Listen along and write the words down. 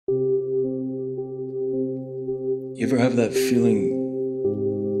You ever have that feeling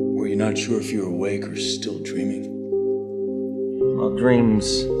where you're not sure if you're awake or still dreaming? Well,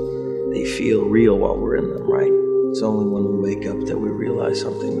 dreams, they feel real while we're in them, right? It's only when we wake up that we realize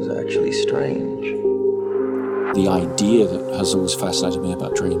something was actually strange. The idea that has always fascinated me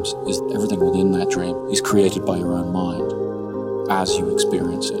about dreams is that everything within that dream is created by your own mind as you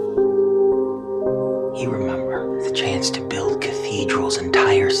experience it. You remember the chance to build cathedrals,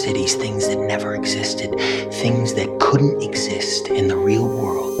 entire cities, things that never existed, things that couldn't exist in the real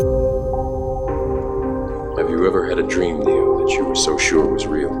world. Have you ever had a dream, Neo, that you were so sure was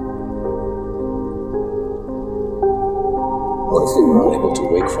real? What if you were unable to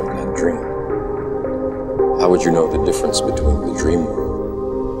wake from that dream? How would you know the difference between the dream world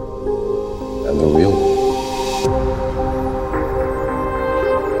and the real world?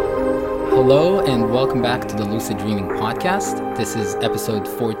 Hello and welcome back to the Lucid Dreaming Podcast. This is episode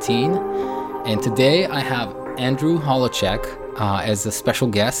 14, and today I have Andrew Holecek as a special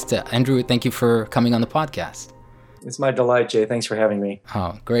guest. Andrew, thank you for coming on the podcast. It's my delight, Jay. Thanks for having me.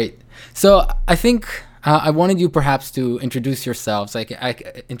 Oh, great. So I think I wanted you perhaps to introduce yourselves. I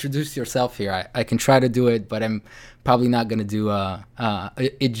introduce yourself here. I can try to do it, but I'm probably not going to do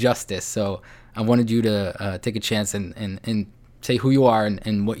it justice. So I wanted you to take a chance and say who you are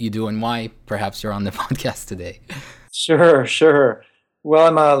and what you do and why perhaps you're on the podcast today. Sure. Well,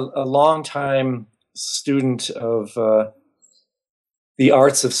 I'm a longtime student of the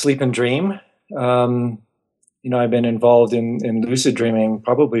arts of sleep and dream. I've been involved in lucid dreaming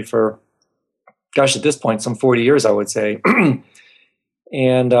probably for, at this point, some 40 years, I would say.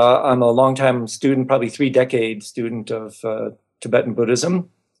 And I'm a longtime student, probably 3-decade student of Tibetan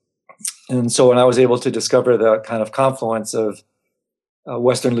Buddhism. And so when I was able to discover the kind of confluence of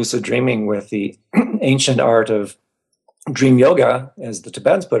Western lucid dreaming with the ancient art of dream yoga, as the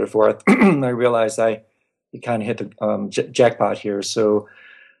Tibetans put it forth, I realized I kind of hit the jackpot here. So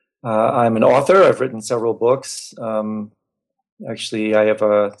I'm an author. I've written several books. Actually, I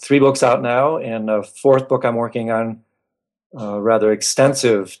have 3 books out now, and a 4th book I'm working on, a rather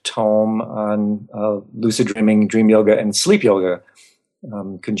extensive tome on lucid dreaming, dream yoga, and sleep yoga,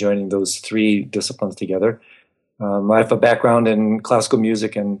 conjoining those 3 disciplines together. I have a background in classical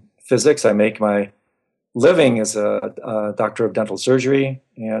music and physics. I make my living as a doctor of dental surgery,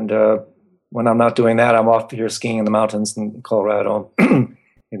 and when I'm not doing that, I'm off here skiing in the mountains in Colorado.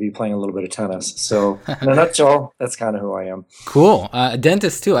 Maybe playing a little bit of tennis. So in a nutshell, that's kind of who I am. Cool. A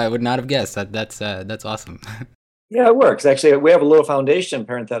dentist too. I would not have guessed that. That's awesome. Yeah, it works. Actually, we have a little foundation,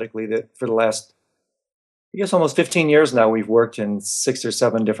 parenthetically, that for the last, almost 15 years now, we've worked in 6 or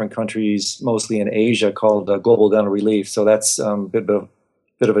 7 different countries, mostly in Asia, called Global Dental Relief. So that's a bit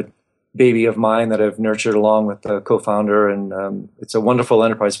of a baby of mine that I've nurtured along with the co-founder. And it's a wonderful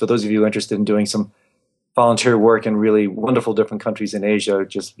enterprise. For those of you interested in doing some volunteer work in really wonderful different countries in Asia,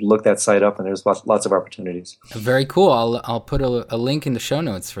 just look that site up and there's lots of opportunities. Very cool. I'll put a link in the show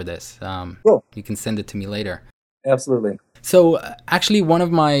notes for this. Cool. You can send it to me later. Absolutely. So actually one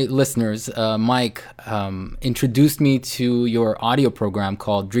of my listeners, Mike, introduced me to your audio program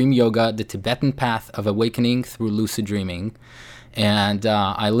called Dream Yoga, The Tibetan Path of Awakening Through Lucid Dreaming. And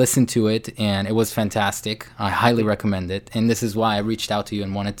I listened to it, and it was fantastic. I highly recommend it. And this is why I reached out to you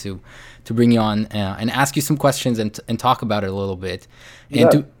and wanted to bring you on and ask you some questions and talk about it a little bit.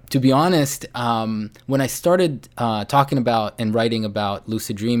 And yeah. to be honest, when I started talking about and writing about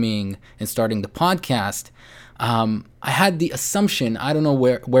lucid dreaming and starting the podcast, I had the assumption, I don't know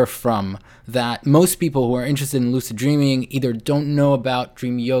where from, that most people who are interested in lucid dreaming either don't know about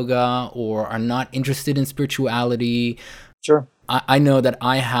dream yoga or are not interested in spirituality. Sure. I know that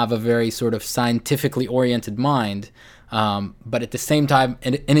I have a very sort of scientifically oriented mind, but at the same time,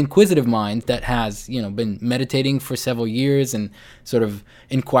 an inquisitive mind that has, been meditating for several years and sort of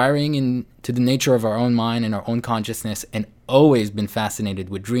inquiring into the nature of our own mind and our own consciousness, and always been fascinated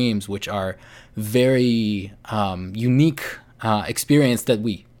with dreams, which are very unique experience that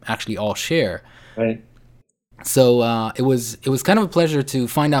we actually all share. Right. So it was kind of a pleasure to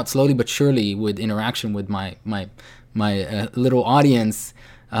find out slowly but surely with interaction with my little audience,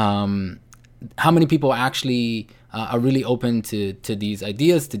 how many people actually are really open to these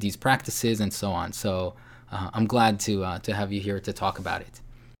ideas, to these practices, and so on. So I'm glad to have you here to talk about it.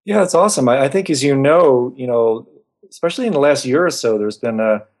 Yeah, that's awesome. I think, as you know, especially in the last year or so, there's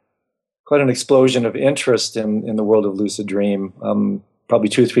been quite an explosion of interest in the world of lucid dream. Probably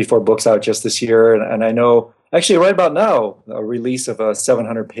 2, 3, 4 books out just this year, and I know actually right about now a release of a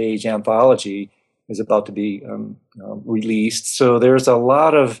 700-page anthology is about to be released. So there's a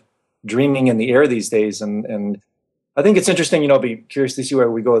lot of dreaming in the air these days, and I think it's interesting. I'll be curious to see where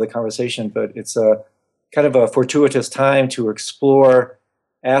we go with the conversation, but it's kind of a fortuitous time to explore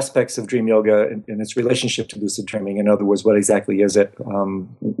aspects of dream yoga and its relationship to lucid dreaming. In other words, what exactly is it?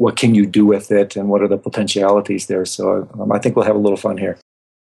 What can you do with it? And what are the potentialities there? So I think we'll have a little fun here.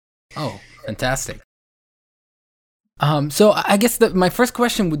 Oh, fantastic. So I guess my first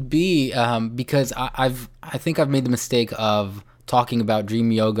question would be, because I think I've made the mistake of talking about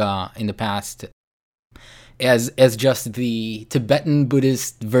dream yoga in the past as just the Tibetan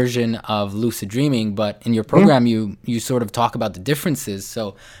Buddhist version of lucid dreaming, but in your program you sort of talk about the differences.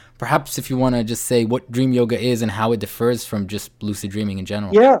 So perhaps if you want to just say what dream yoga is and how it differs from just lucid dreaming in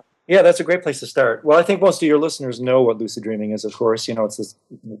general. Yeah, that's a great place to start. Well, I think most of your listeners know what lucid dreaming is, of course. It's this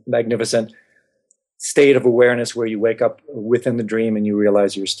magnificent state of awareness where you wake up within the dream and you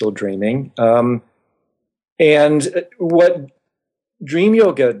realize you're still dreaming. And what dream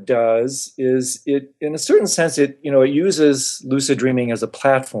yoga does is it, in a certain sense, it uses lucid dreaming as a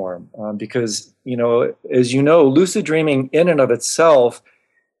platform because, as you know, lucid dreaming in and of itself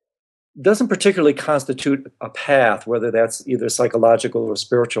doesn't particularly constitute a path, whether that's either psychological or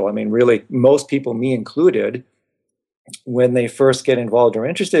spiritual. I mean, really, most people, me included, when they first get involved or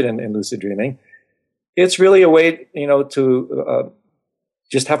interested in lucid dreaming, it's really a way, to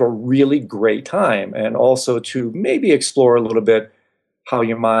just have a really great time, and also to maybe explore a little bit how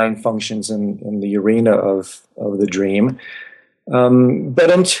your mind functions in the arena of the dream. But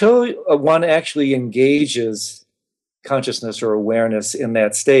until one actually engages consciousness or awareness in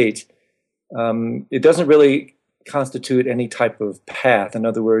that state, it doesn't really constitute any type of path. In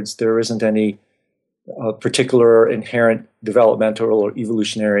other words, there isn't any particular inherent developmental or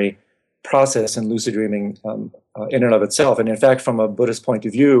evolutionary process in lucid dreaming in and of itself. And in fact, from a Buddhist point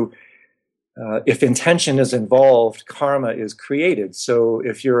of view, if intention is involved, karma is created. So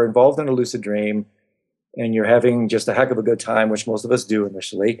if you're involved in a lucid dream and you're having just a heck of a good time, which most of us do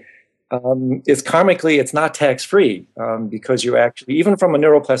initially, it's karmically, it's not tax-free because you're actually, even from a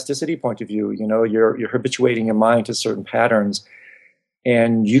neuroplasticity point of view, you're habituating your mind to certain patterns.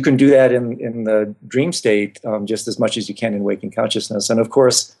 And you can do that in the dream state just as much as you can in waking consciousness. And of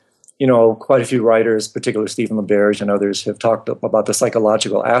course, quite a few writers, particularly Stephen LaBerge and others, have talked about the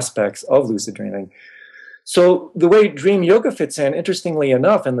psychological aspects of lucid dreaming. So the way dream yoga fits in, interestingly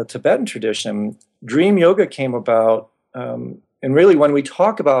enough, in the Tibetan tradition, dream yoga came about, and really when we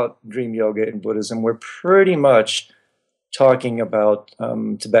talk about dream yoga in Buddhism, we're pretty much talking about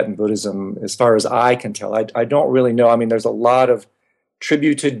Tibetan Buddhism as far as I can tell. I don't really know. I mean, there's a lot of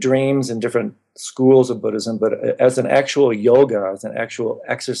tributed dreams in different schools of Buddhism, but as an actual yoga, as an actual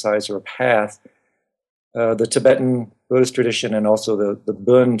exercise or path, the Tibetan Buddhist tradition and also the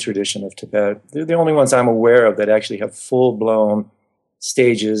Bön tradition of Tibet, they're the only ones I'm aware of that actually have full-blown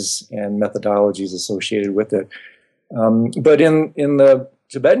stages and methodologies associated with it. But in the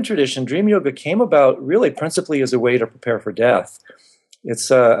Tibetan tradition, dream yoga came about really principally as a way to prepare for death.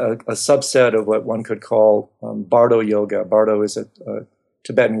 It's a subset of what one could call bardo yoga. Bardo is a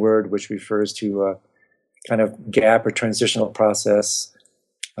Tibetan word which refers to a kind of gap or transitional process.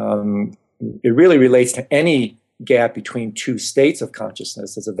 It really relates to any gap between two states of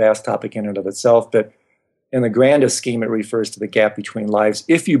consciousness. It's a vast topic in and of itself, but in the grandest scheme, it refers to the gap between lives,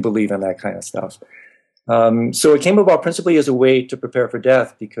 if you believe in that kind of stuff. So it came about principally as a way to prepare for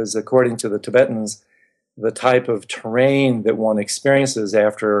death, because according to the Tibetans, the type of terrain that one experiences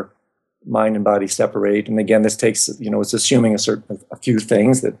after mind and body separate, and again, this takes, it's assuming a few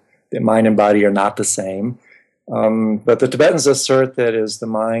things, that mind and body are not the same. But the Tibetans assert that as the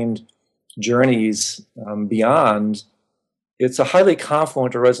mind journeys beyond, it's a highly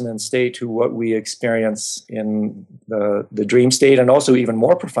confluent or resonant state to what we experience in the dream state, and also even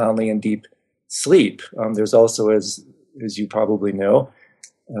more profoundly in deep sleep. There's also, as you probably know,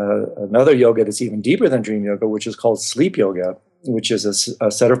 another yoga that's even deeper than dream yoga, which is called sleep yoga, which is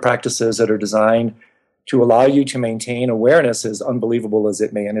a set of practices that are designed to allow you to maintain awareness, as unbelievable as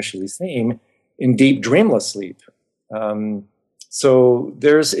it may initially seem, in deep dreamless sleep. So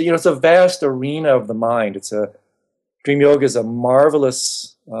there's, it's a vast arena of the mind. Dream yoga is a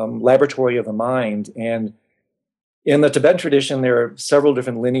marvelous laboratory of the mind. And in the Tibetan tradition, there are several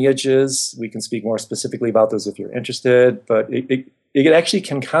different lineages. We can speak more specifically about those if you're interested, but it actually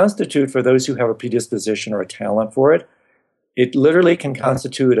can constitute, for those who have a predisposition or a talent for it, it literally can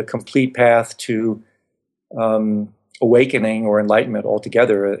constitute a complete path to awakening or enlightenment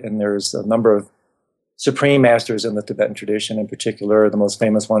altogether. And there's a number of supreme masters in the Tibetan tradition, in particular, the most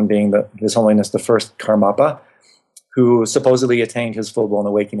famous one being His Holiness the First Karmapa, who supposedly attained his full-blown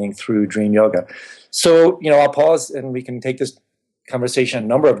awakening through dream yoga. So, I'll pause and we can take this conversation in a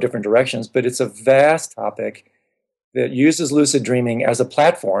number of different directions, but it's a vast topic. that uses lucid dreaming as a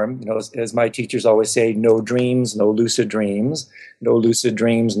platform. You know, as my teachers always say, no dreams, no lucid dreams, no lucid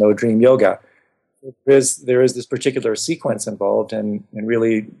dreams, no dream yoga. There is this particular sequence involved, and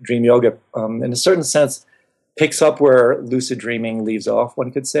really dream yoga, in a certain sense, picks up where lucid dreaming leaves off,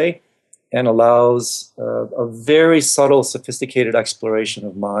 one could say, and allows a very subtle, sophisticated exploration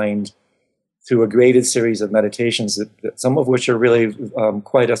of mind through a graded series of meditations, that some of which are really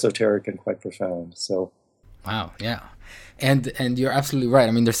quite esoteric and quite profound. So, wow, yeah, and you're absolutely right.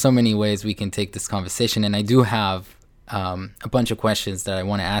 I mean, there's so many ways we can take this conversation, and I do have a bunch of questions that I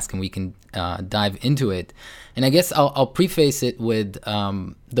want to ask, and we can dive into it. And I guess I'll preface it with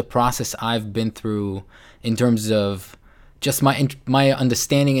the process I've been through in terms of just my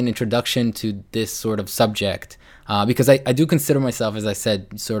understanding and introduction to this sort of subject. Because I do consider myself, as I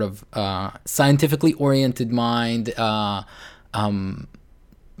said, sort of scientifically oriented mind,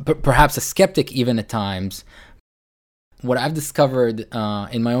 perhaps a skeptic even at times. What I've discovered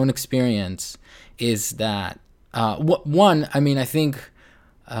in my own experience is that, one, I mean, I think,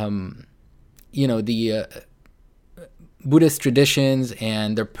 the Buddhist traditions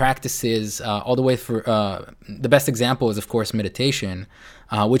and their practices, all the way for the best example is, of course, meditation,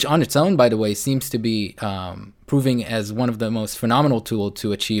 which on its own, by the way, seems to be proving as one of the most phenomenal tools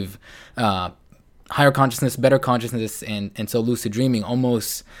to achieve higher consciousness, better consciousness, and so lucid dreaming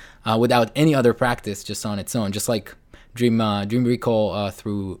almost without any other practice, just on its own, just like dream recall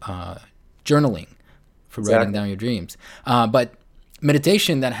through journaling for writing down your dreams. But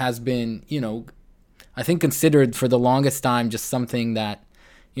meditation that has been, I think considered for the longest time just something that,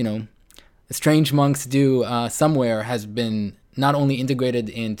 strange monks do somewhere, has been not only integrated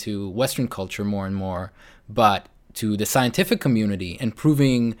into Western culture more and more, but to the scientific community, and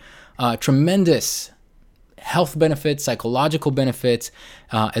proving tremendous health benefits, psychological benefits,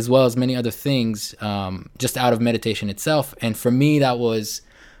 as well as many other things just out of meditation itself. And for me, that was,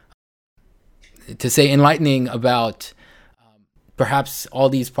 to say, enlightening about perhaps all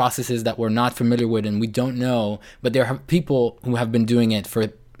these processes that we're not familiar with and we don't know, but there are people who have been doing it for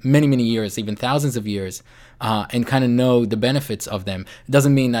many, many years, even thousands of years, and kind of know the benefits of them. It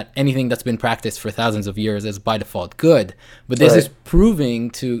doesn't mean that anything that's been practiced for thousands of years is by default good, but this is proving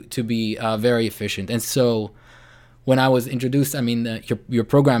to be very efficient. And so when I was introduced, I mean, your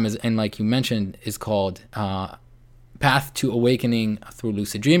program is, and like you mentioned, is called Path to Awakening Through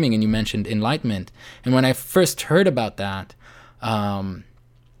Lucid Dreaming, and you mentioned enlightenment. And when I first heard about that, I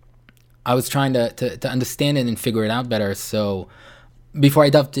was trying to understand it and figure it out better. So before I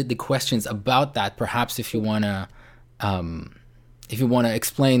dive into the questions about that, perhaps if you want to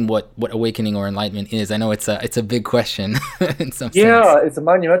explain what awakening or enlightenment is. I know it's a big question in some sense. Yeah, it's a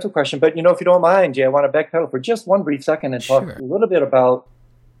monumental question. But if you don't mind, Jay, I want to backpedal for just one brief second and talk a little bit about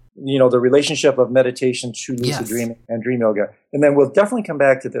the relationship of meditation to lucid dreaming and dream yoga, and then we'll definitely come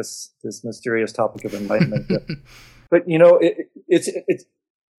back to this mysterious topic of enlightenment. But it's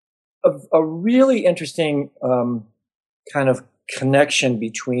a really interesting kind of connection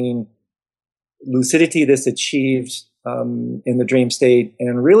between lucidity that's achieved in the dream state,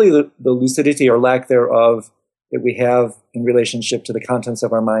 and really the lucidity or lack thereof that we have in relationship to the contents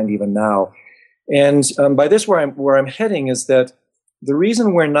of our mind even now. And by this, where I'm heading is that the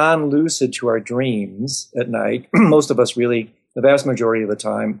reason we're non-lucid to our dreams at night, most of us really, the vast majority of the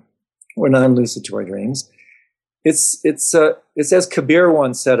time, we're non-lucid to our dreams. It's as Kabir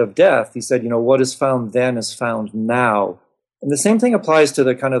once said of death. He said, what is found then is found now. And the same thing applies to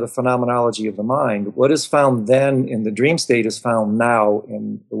the kind of the phenomenology of the mind. What is found then in the dream state is found now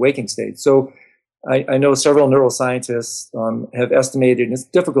in the waking state. So I know several neuroscientists have estimated, and it's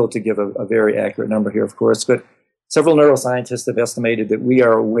difficult to give a very accurate number here, of course, but several neuroscientists have estimated that we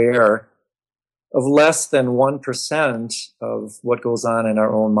are aware of less than 1% of what goes on in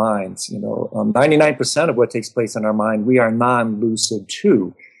our own minds. 99% of what takes place in our mind, we are non-lucid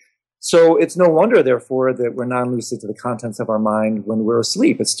to. So it's no wonder, therefore, that we're non-lucid to the contents of our mind when we're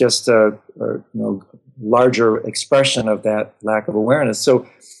asleep. It's just a larger expression of that lack of awareness. So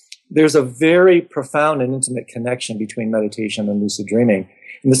there's a very profound and intimate connection between meditation and lucid dreaming.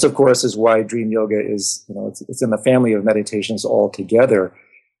 And this, of course, is why dream yoga is, it's in the family of meditations altogether.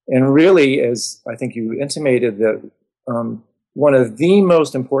 And really, as I think you intimated, that one of the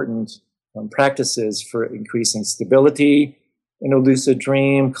most important practices for increasing stability in a lucid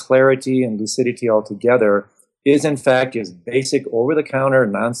dream, clarity and lucidity altogether, is in fact basic over-the-counter,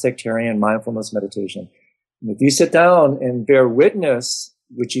 non-sectarian mindfulness meditation. And if you sit down and bear witness,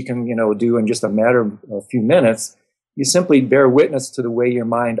 which you can do in just a matter of a few minutes, you simply bear witness to the way your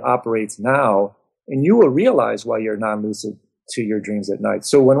mind operates now, and you will realize why you're non-lucid to your dreams at night.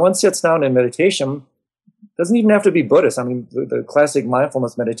 So when one sits down in meditation, doesn't even have to be Buddhist. I mean, the classic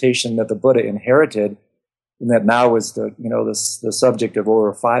mindfulness meditation that the Buddha inherited, and that now is the subject of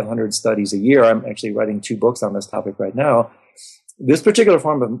over 500 studies a year. I'm actually writing 2 books on this topic right now. This particular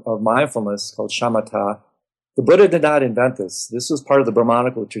form of mindfulness, called shamatha, the Buddha did not invent this. This was part of the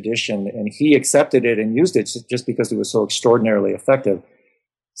Brahmanical tradition, and he accepted it and used it just because it was so extraordinarily effective.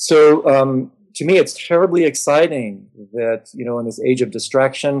 So to me, it's terribly exciting that, in this age of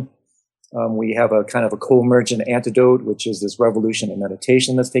distraction, we have a kind of a co-emergent antidote, which is this revolution in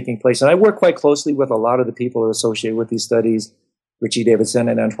meditation that's taking place. And I work quite closely with a lot of the people who are associated with these studies. Richie Davidson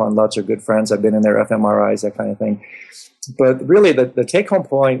and Antoine Lutz are good friends. I've been in their fMRIs, that kind of thing. But really, the take-home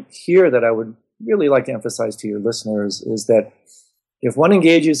point here that I would really like to emphasize to your listeners is that if one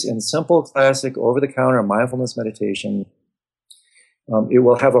engages in simple, classic, over-the-counter mindfulness meditation, it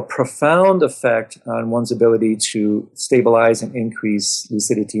will have a profound effect on one's ability to stabilize and increase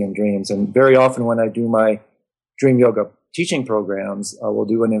lucidity in dreams. And very often when I do my dream yoga teaching programs, I will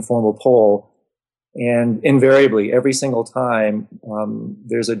do an informal poll. And invariably, every single time,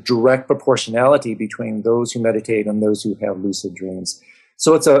 there's a direct proportionality between those who meditate and those who have lucid dreams.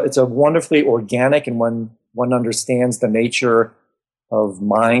 So it's a wonderfully organic, and one understands the nature of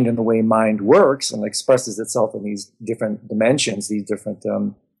mind and the way mind works and expresses itself in these different dimensions, these different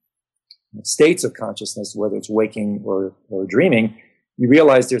states of consciousness, whether it's waking or dreaming. You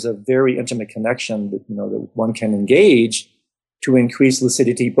realize there's a very intimate connection that that one can engage to increase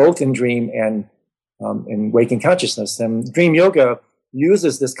lucidity, both in dream and in waking consciousness. And dream yoga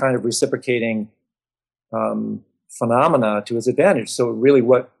uses this kind of reciprocating phenomena to its advantage. So really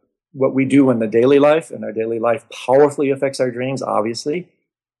what we do in the daily life, and our daily life powerfully affects our dreams, obviously.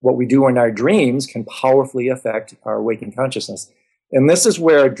 What we do in our dreams can powerfully affect our waking consciousness. And this is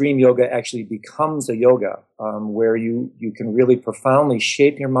where dream yoga actually becomes a yoga, where you can really profoundly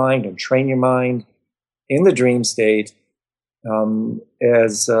shape your mind and train your mind in the dream state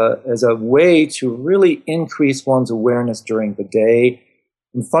as a way to really increase one's awareness during the day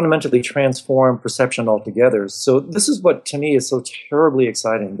and fundamentally transform perception altogether. So this is what, to me, is so terribly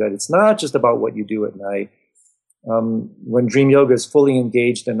exciting, that it's not just about what you do at night. When dream yoga is fully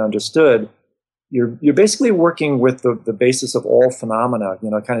engaged and understood, you're basically working with the basis of all phenomena,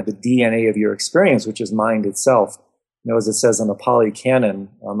 kind of the DNA of your experience, which is mind itself. As it says in the Pali Canon,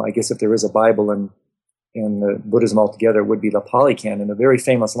 I guess if there is a Bible in the Buddhism altogether, it would be the Pali Canon. A very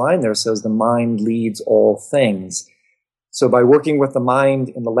famous line there says, "The mind leads all things." So by working with the mind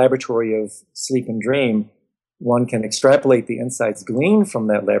in the laboratory of sleep and dream, one can extrapolate the insights gleaned from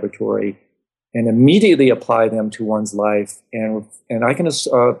that laboratory and immediately apply them to one's life. And I can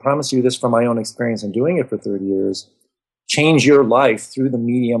promise you this from my own experience in doing it for 30 years, change your life through the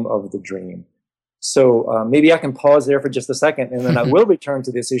medium of the dream. So maybe I can pause there for just a second, and then I will return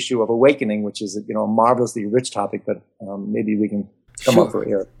to this issue of awakening, which is a marvelously rich topic, but maybe we can come up for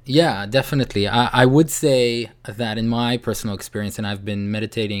air. Yeah, definitely. I would say that in my personal experience, and I've been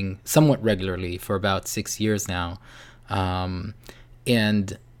meditating somewhat regularly for about 6 years now,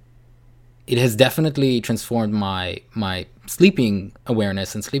 and it has definitely transformed my sleeping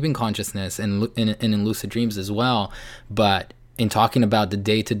awareness and sleeping consciousness and in lucid dreams as well. But in talking about the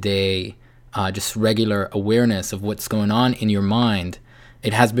day-to-day, just regular awareness of what's going on in your mind,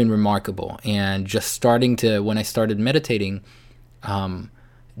 it has been remarkable. And just when I started meditating,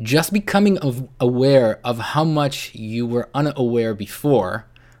 just becoming aware of how much you were unaware before,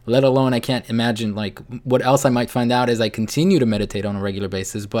 let alone I can't imagine what else I might find out as I continue to meditate on a regular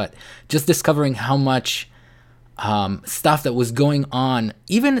basis, but just discovering how much stuff that was going on,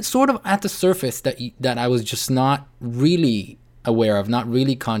 even sort of at the surface, that I was just not really aware of, not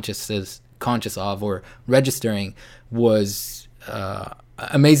really conscious of or registering, was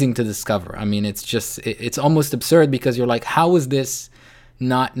amazing to discover. I mean, it's almost absurd, because you're like, how is this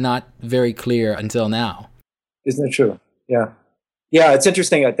not very clear until now? Isn't it true? Yeah. Yeah, it's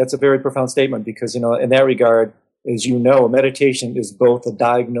interesting. That's a very profound statement, because, in that regard, as you know, meditation is both a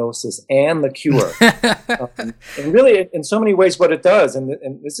diagnosis and the cure. And really, in so many ways, what it does, and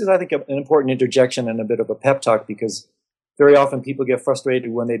this is, I think, an important interjection and a bit of a pep talk, because very often people get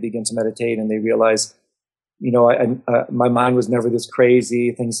frustrated when they begin to meditate and they realize, my mind was never this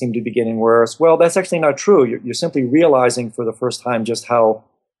crazy, things seem to be getting worse. Well, that's actually not true. You're simply realizing for the first time just how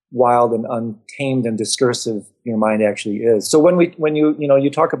wild and untamed and discursive your mind actually is. So when you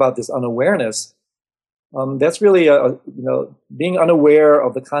talk about this unawareness, that's really being unaware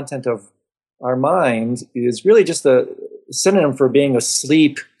of the content of our mind is really just a synonym for being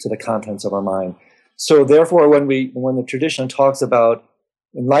asleep to the contents of our mind. So therefore, when the tradition talks about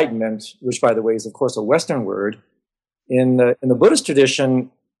enlightenment, which by the way is of course a Western word, in the Buddhist tradition,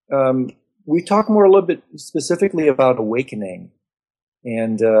 we talk more a little bit specifically about awakening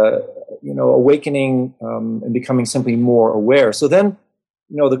and, awakening and becoming simply more aware. So then,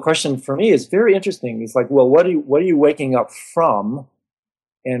 the question for me is very interesting. It's like, well, what are you waking up from,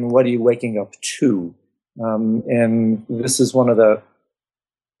 and what are you waking up to? And this is one of the,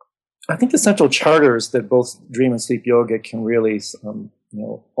 I think, the central charters that both dream and sleep yoga can really,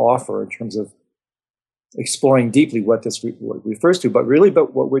 offer in terms of exploring deeply what this refers to. But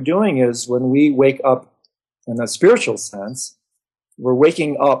what we're doing is, when we wake up in a spiritual sense, we're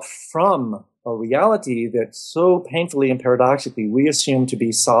waking up from a reality that so painfully and paradoxically we assume to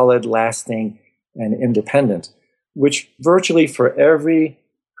be solid, lasting, and independent, which virtually for every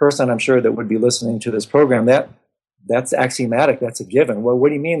person, I'm sure, that would be listening to this program, that's axiomatic, that's a given. Well, what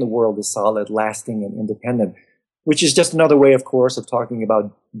do you mean the world is solid, lasting, and independent? Which is just another way, of course, of talking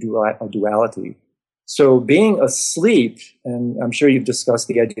about duality. So being asleep, and I'm sure you've discussed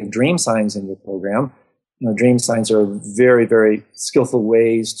the idea of dream signs in your program. Dream signs are very, very skillful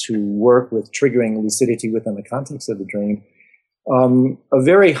ways to work with triggering lucidity within the context of the dream. A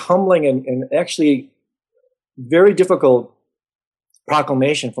very humbling and actually very difficult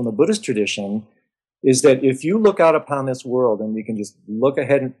proclamation from the Buddhist tradition is that if you look out upon this world, and you can just look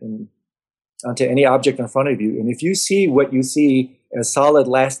ahead onto any object in front of you, and if you see what you see as solid,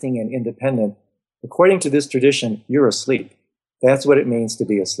 lasting, and independent, according to this tradition, you're asleep. That's what it means to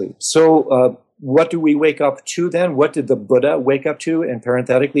be asleep. So what do we wake up to then? What did the Buddha wake up to? And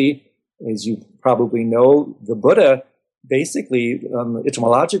parenthetically, as you probably know, the Buddha basically,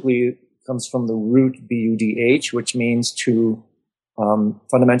 etymologically, comes from the root Budh, which means to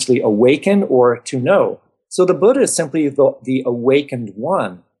fundamentally awaken or to know. So the Buddha is simply the awakened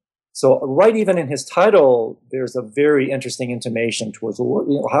one. So right even in his title, there's a very interesting intimation towards,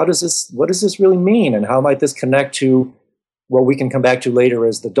 what does this really mean? And how might this connect to what we can come back to later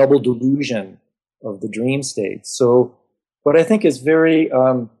as the double delusion of the dream state? So what I think is very,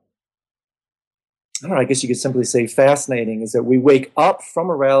 I guess you could simply say fascinating, is that we wake up from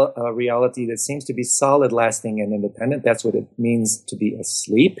a reality that seems to be solid, lasting, and independent. That's what it means to be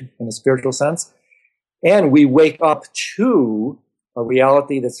asleep in a spiritual sense. And we wake up to a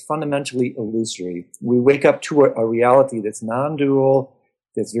reality that's fundamentally illusory. We wake up to a reality that's non-dual,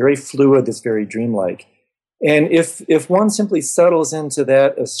 that's very fluid, that's very dreamlike. And if one simply settles into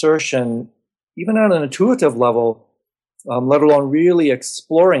that assertion, even on an intuitive level, let alone really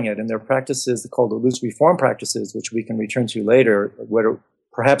exploring it in their practices called illusory form practices, which we can return to later, where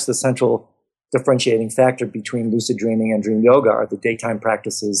perhaps the central differentiating factor between lucid dreaming and dream yoga are the daytime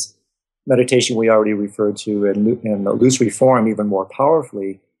practices, meditation we already referred to, and illusory form even more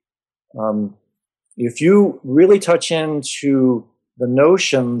powerfully. If you really touch into the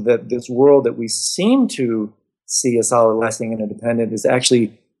notion that this world that we seem to see as solid, lasting, and independent is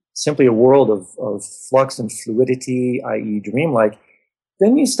actually simply a world of flux and fluidity, i.e. dreamlike,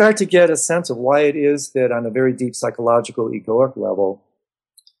 then you start to get a sense of why it is that on a very deep psychological egoic level,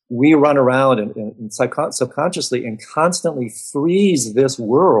 we run around and subconsciously and constantly freeze this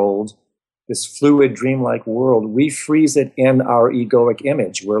world, this fluid, dreamlike world. We freeze it in our egoic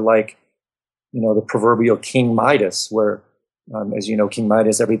image. We're like, the proverbial King Midas, where, as you know, King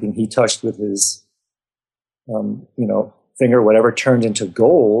Midas, everything he touched with his, finger, whatever, turned into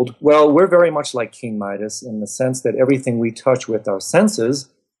gold. Well, we're very much like King Midas in the sense that everything we touch with our senses,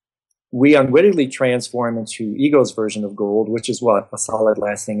 we unwittingly transform into ego's version of gold, which is what? A solid,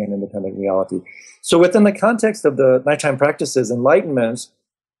 lasting, and independent reality. So within the context of the nighttime practices, enlightenment,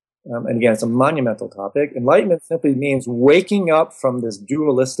 and again, it's a monumental topic, enlightenment simply means waking up from this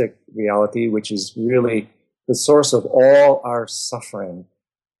dualistic reality, which is really the source of all our suffering.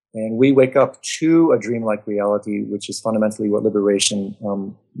 And we wake up to a dreamlike reality, which is fundamentally what liberation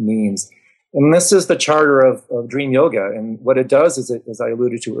means. And this is the charter of dream yoga. And what it does is, as I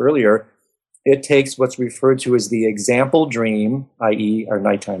alluded to earlier, it takes what's referred to as the example dream, i.e. our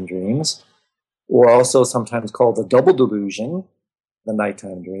nighttime dreams, or also sometimes called the double delusion, the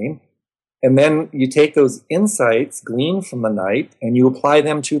nighttime dream. And then you take those insights gleaned from the night and you apply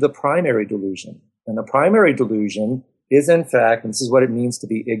them to the primary delusion. And the primary delusion is, in fact, and this is what it means to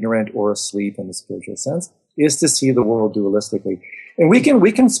be ignorant or asleep in the spiritual sense, is to see the world dualistically. And we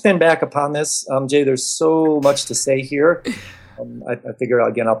can spin back upon this, Jay. There's so much to say here. I figure,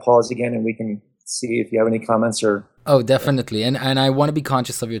 again, I'll pause again and we can see if you have any comments or... Oh, definitely. And I want to be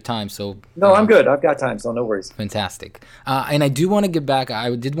conscious of your time. So no, I'm good. I've got time, so no worries. Fantastic. And I do want to get back.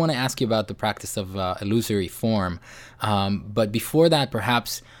 I did want to ask you about the practice of illusory form. But before that,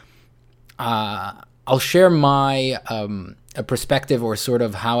 perhaps... I'll share my a perspective or sort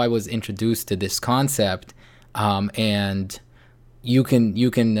of how I was introduced to this concept, and you can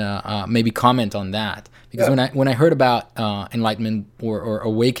maybe comment on that, because when I heard about enlightenment or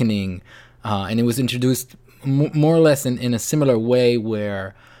awakening, and it was introduced more or less in a similar way,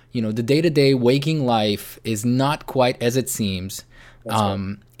 where the day-to-day waking life is not quite as it seems,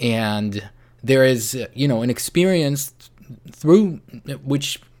 and there is an experience through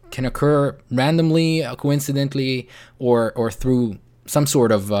which can occur randomly, coincidentally, or through some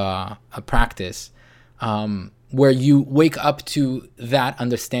sort of a practice, where you wake up to that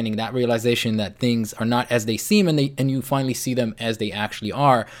understanding, that realization that things are not as they seem, and you finally see them as they actually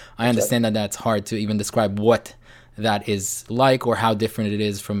are. I understand that that's hard to even describe what that is like, or how different it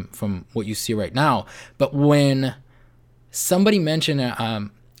is from what you see right now. But when somebody mentioned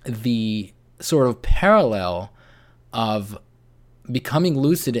the sort of parallel of becoming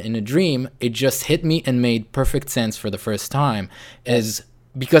lucid in a dream, it just hit me and made perfect sense for the first time, is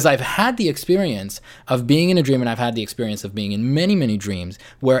because I've had the experience of being in a dream, and I've had the experience of being in many, many dreams,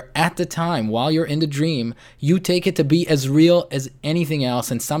 where at the time, while you're in the dream, you take it to be as real as anything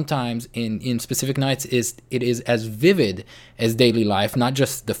else. And sometimes in specific nights, it is as vivid as daily life, not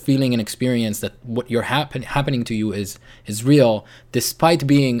just the feeling and experience that what you're happening to you is real, despite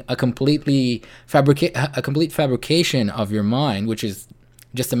being a complete fabrication of your mind, which is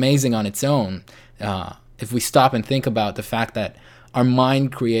just amazing on its own. If we stop and think about the fact that our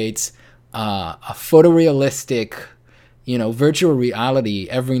mind creates a photorealistic, virtual reality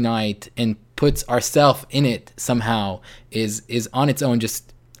every night, and puts ourselves in it somehow, is on its own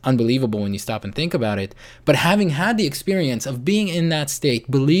just unbelievable when you stop and think about it. But having had the experience of being in that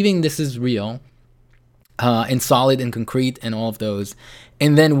state, believing this is real, and solid and concrete and all of those,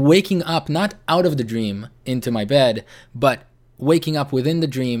 and then waking up not out of the dream into my bed, but waking up within the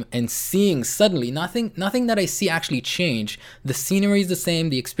dream and seeing suddenly nothing that I see actually change. The scenery is the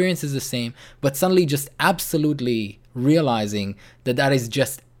same, the experience is the same, but suddenly just absolutely realizing that is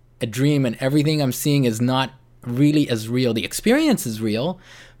just a dream, and everything I'm seeing is not really as real. The experience is real,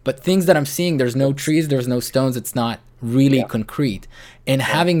 but things that I'm seeing, there's no trees, there's no stones, it's not really concrete. And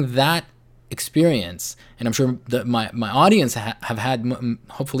having that experience, and I'm sure that my audience have had,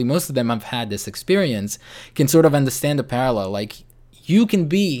 hopefully most of them have had this experience, can sort of understand the parallel. Like, you can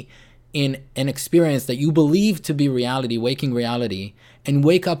be in an experience that you believe to be reality, waking reality, and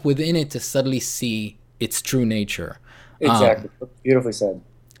wake up within it to suddenly see its true nature. Exactly. Beautifully said.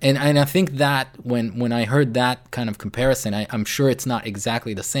 And I think that when I heard that kind of comparison, I'm sure it's not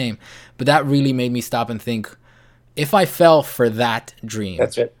exactly the same, but that really made me stop and think, if I fell for that dream,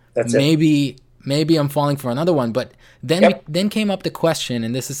 That's it. Maybe I'm falling for another one. But then came up the question,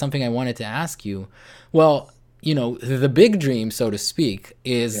 and this is something I wanted to ask you. Well, the big dream, so to speak,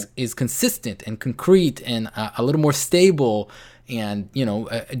 is consistent and concrete and a little more stable. And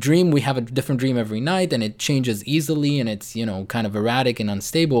a dream, we have a different dream every night, and it changes easily, and it's kind of erratic and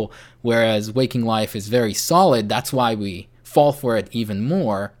unstable. Whereas waking life is very solid. That's why we fall for it even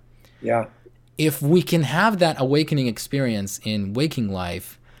more. Yeah. If we can have that awakening experience in waking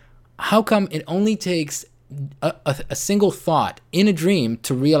life, how come it only takes a single thought in a dream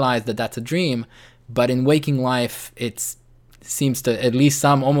to realize that that's a dream, but in waking life it seems to, at least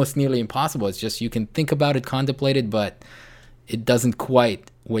some, almost nearly impossible? It's just you can think about it, contemplate it, but it doesn't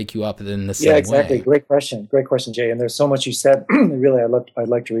quite wake you up in the same way. Yeah, exactly. Great question, Jay. And there's so much you said. Really, I'd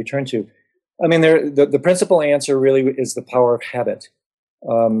like to return to. I mean, the principal answer really is the power of habit.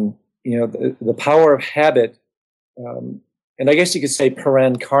 The power of habit. And I guess you could say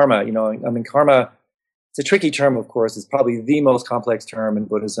paren karma. Karma, it's a tricky term, of course. It's probably the most complex term in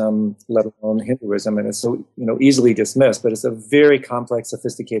Buddhism, let alone Hinduism, and it's so easily dismissed. But it's a very complex,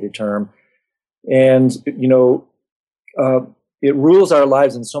 sophisticated term, and it rules our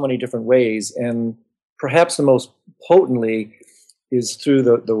lives in so many different ways. And perhaps the most potently is through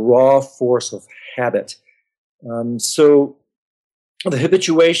the raw force of habit. So the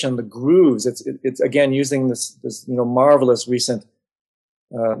habituation, the grooves, it's again using this marvelous recent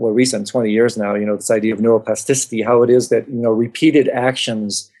 20 years now, this idea of neuroplasticity, how it is that repeated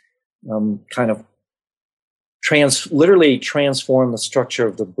actions kind of literally transform the structure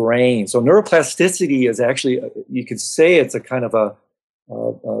of the brain. So neuroplasticity is actually, you could say, it's a kind of a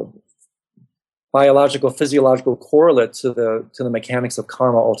biological, physiological correlate to the mechanics of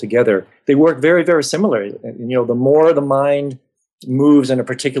karma altogether. They work very, very similarly. The more the mind moves in a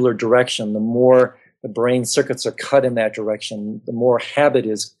particular direction, the more the brain circuits are cut in that direction, the more habit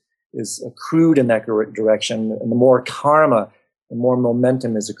is accrued in that direction, and the more karma, the more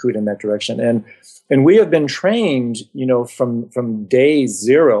momentum is accrued in that direction. And we have been trained, from day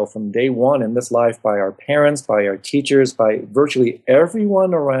zero, from day one in this life, by our parents, by our teachers, by virtually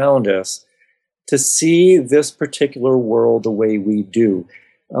everyone around us, to see this particular world the way we do.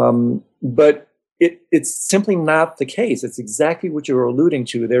 But it's simply not the case. It's exactly what you're alluding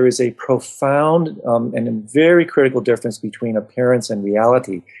to. There is a profound and a very critical difference between appearance and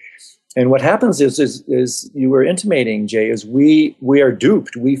reality. And what happens is you were intimating, Jay, is we are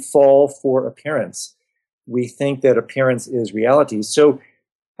duped. We fall for appearance. We think that appearance is reality. So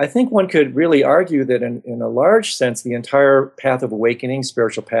I think one could really argue that in a large sense, the entire path of awakening,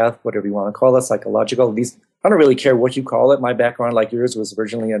 spiritual path, whatever you want to call it, psychological, these, I don't really care what you call it. My background, like yours, was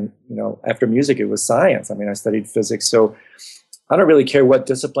originally in, after music, it was science. I mean, I studied physics. So I don't really care what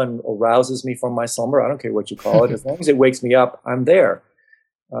discipline arouses me from my slumber. I don't care what you call it. As long as it wakes me up, I'm there.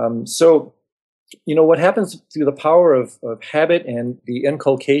 So, what happens through the power of habit and the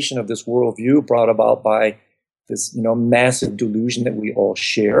inculcation of this worldview brought about by this, massive delusion that we all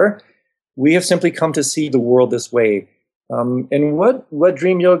share, we have simply come to see the world this way. And what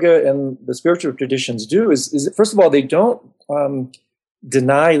dream yoga and the spiritual traditions do is first of all, they don't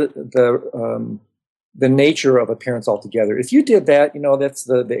deny the nature of appearance altogether. If you did that, that's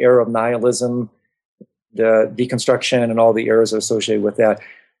the era of nihilism, the deconstruction, and all the errors associated with that.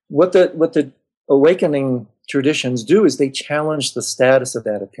 What the awakening traditions do is they challenge the status of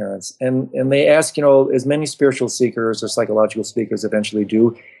that appearance, and they ask, as many spiritual seekers or psychological speakers eventually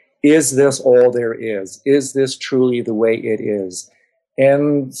do, is this all there is? Is this truly the way it is?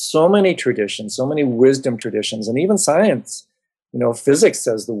 And so many traditions, so many wisdom traditions, and even science, physics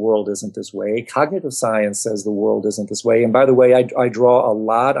says the world isn't this way. Cognitive science says the world isn't this way. And by the way, I draw a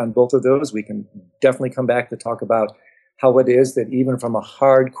lot on both of those. We can definitely come back to talk about how it is that even from a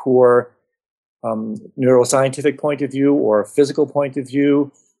hardcore neuroscientific point of view or a physical point of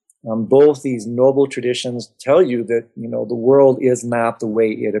view, both these noble traditions tell you that, the world is not the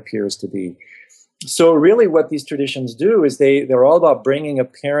way it appears to be. So really what these traditions do is they're all about bringing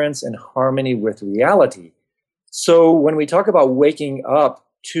appearance in harmony with reality. So when we talk about waking up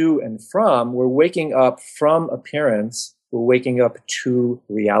to and from, we're waking up from appearance, we're waking up to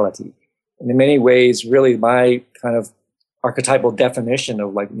reality. And in many ways, really my kind of archetypal definition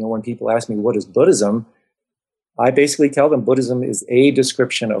of when people ask me, what is Buddhism? I basically tell them Buddhism is a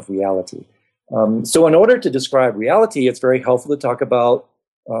description of reality. So in order to describe reality, it's very helpful to talk about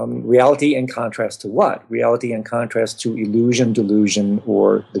reality in contrast to what? Reality in contrast to illusion, delusion,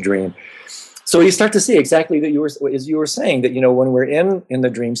 or the dream. So you start to see exactly that as you were saying, that, when we're in the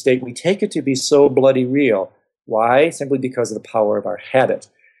dream state, we take it to be so bloody real. Why? Simply because of the power of our habit.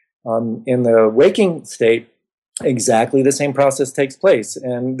 In the waking state, exactly the same process takes place.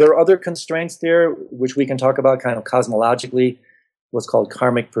 And there are other constraints there, which we can talk about kind of cosmologically, what's called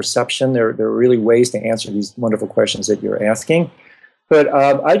karmic perception. There are really ways to answer these wonderful questions that you're asking. But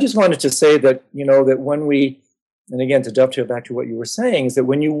I just wanted to say that, that when we, and again, to dovetail back to what you were saying, is that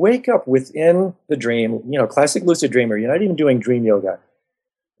when you wake up within the dream, classic lucid dreamer, you're not even doing dream yoga.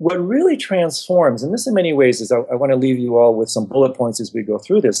 What really transforms, and this in many ways is, I want to leave you all with some bullet points as we go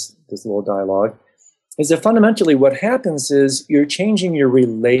through this little dialogue, is that fundamentally what happens is you're changing your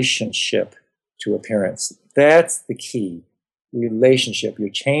relationship to appearance. That's the key. Relationship. You're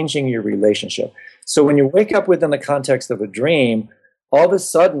changing your relationship. So when you wake up within the context of a dream, all of a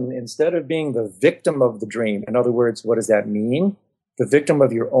sudden, instead of being the victim of the dream, in other words, what does that mean? The victim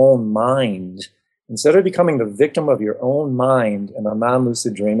of your own mind. Instead of becoming the victim of your own mind in a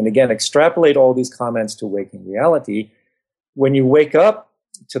non-lucid dream, and again, extrapolate all these comments to waking reality, when you wake up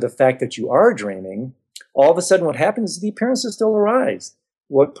to the fact that you are dreaming, all of a sudden what happens is the appearances still arise.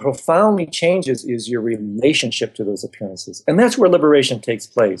 What profoundly changes is your relationship to those appearances. And that's where liberation takes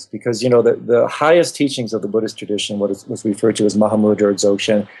place, because, the highest teachings of the Buddhist tradition, what's referred to as Mahamudra or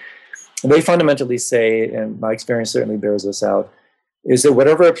Dzogchen, they fundamentally say, and my experience certainly bears this out, is that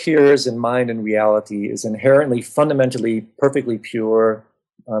whatever appears in mind and reality is inherently, fundamentally, perfectly pure.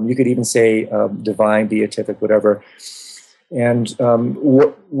 You could even say divine, beatific, whatever. And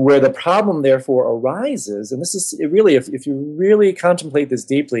where the problem, therefore, arises, and this is really, if you really contemplate this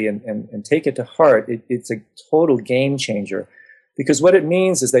deeply and take it to heart, it's a total game changer. Because what it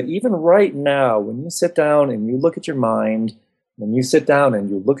means is that even right now, when you sit down and you look at your mind, when you sit down and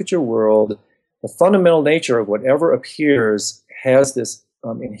you look at your world, the fundamental nature of whatever appears has this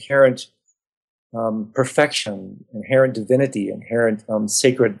inherent perfection, inherent divinity, inherent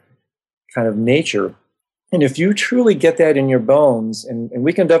sacred kind of nature. And if you truly get that in your bones, and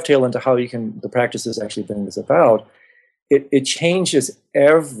we can dovetail into how the practices actually bring this about, it changes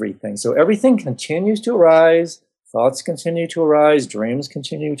everything. So everything continues to arise, thoughts continue to arise, dreams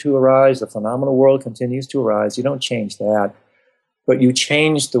continue to arise, the phenomenal world continues to arise. You don't change that, but you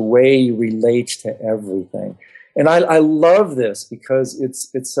change the way you relate to everything. And I love this because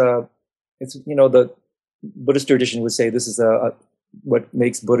it's it's, the Buddhist tradition would say this is what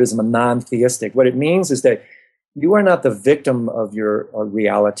makes Buddhism a non-theistic. What it means is that you are not the victim of your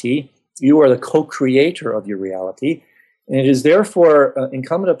reality. You are the co-creator of your reality. And it is therefore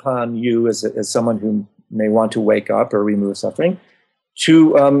incumbent upon you as someone who may want to wake up or remove suffering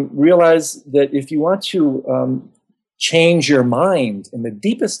to realize that if you want to change your mind in the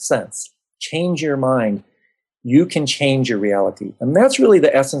deepest sense, change your mind, you can change your reality. And that's really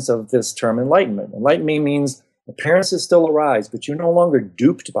the essence of this term enlightenment. Enlightenment means appearances still arise, but you're no longer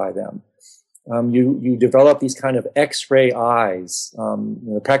duped by them. You develop these kind of X-ray eyes.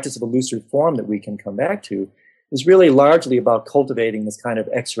 The practice of illusory form that we can come back to is really largely about cultivating this kind of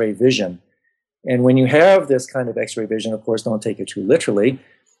X-ray vision. And when you have this kind of X-ray vision, of course, don't take it too literally,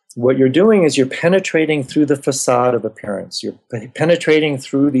 what you're doing is you're penetrating through the facade of appearance. You're penetrating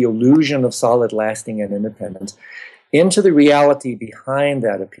through the illusion of solid, lasting, and independent into the reality behind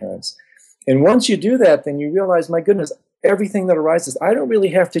that appearance. And once you do that, then you realize, my goodness, everything that arises, I don't really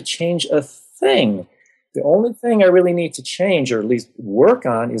have to change a thing. The only thing I really need to change, or at least work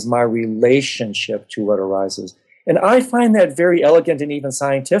on, is my relationship to what arises. And I find that very elegant and even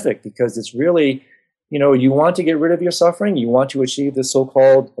scientific, because it's really, you want to get rid of your suffering, you want to achieve the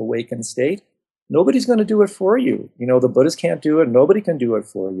so-called awakened state. Nobody's going to do it for you. The Buddhists can't do it. Nobody can do it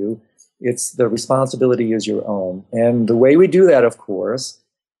for you. It's the responsibility is your own. And the way we do that, of course,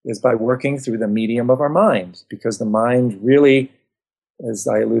 is by working through the medium of our mind, because the mind really, as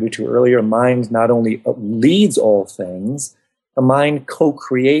I alluded to earlier, mind not only leads all things, the mind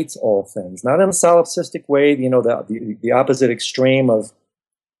co-creates all things, not in a solipsistic way, the opposite extreme of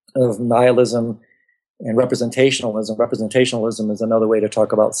nihilism and representationalism. Representationalism is another way to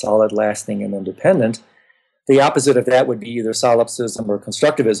talk about solid, lasting, and independent. The opposite of that would be either solipsism or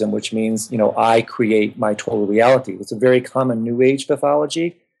constructivism, which means, I create my total reality. It's a very common New Age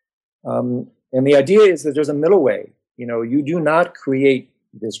pathology. And the idea is that there's a middle way. You do not create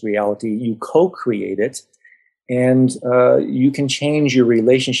this reality, you co-create it. And you can change your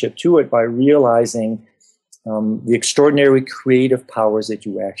relationship to it by realizing the extraordinary creative powers that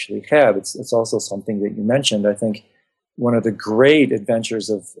you actually have. It's also something that you mentioned. I think one of the great adventures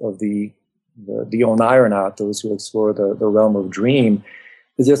of the Oneironaut, those who explore the realm of dream,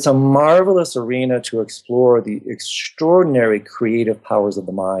 is it's a marvelous arena to explore the extraordinary creative powers of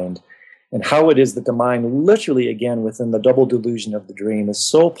the mind, and how it is that the mind, literally, again, within the double delusion of the dream, is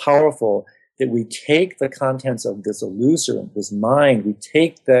so powerful that we take the contents of this illusory, this mind, we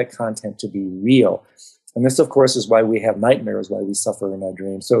take that content to be real. And this, of course, is why we have nightmares, why we suffer in our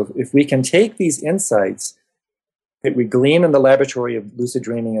dreams. So if we can take these insights that we glean in the laboratory of lucid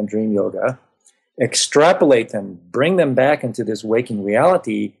dreaming and dream yoga, extrapolate them, bring them back into this waking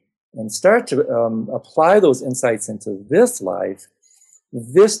reality, and start to apply those insights into this life,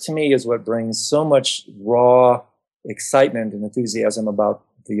 this, to me, is what brings so much raw excitement and enthusiasm about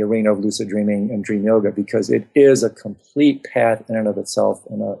the arena of lucid dreaming and dream yoga, because it is a complete path in and of itself,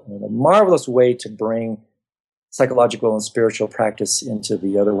 and a marvelous way to bring psychological and spiritual practice into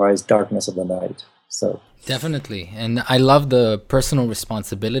the otherwise darkness of the night. So definitely. And I love the personal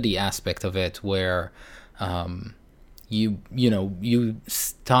responsibility aspect of it, where you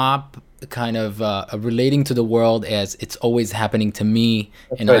stop kind of relating to the world as it's always happening to me.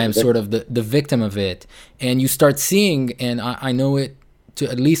 That's and right. I am sort of the victim of it. And you start seeing, and I know it to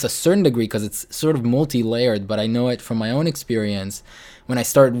at least a certain degree, because it's sort of multi-layered, but I know it from my own experience, when I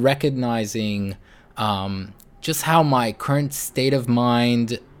start recognizing just how my current state of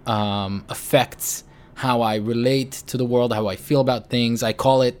mind affects how I relate to the world, how I feel about things. I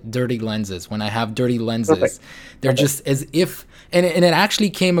call it dirty lenses. When I have dirty lenses, Perfect. They're Perfect. Just as if, and it actually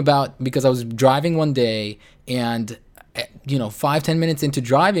came about because I was driving one day, and 5-10 minutes into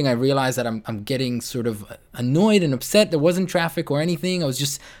driving, I realized that I'm getting sort of annoyed and upset. There wasn't traffic or anything. I was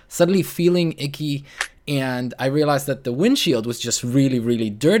just suddenly feeling icky, and I realized that the windshield was just really, really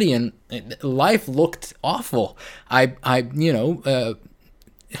dirty, and life looked awful. I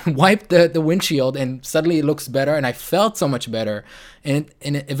wiped the windshield, and suddenly it looks better, and I felt so much better. And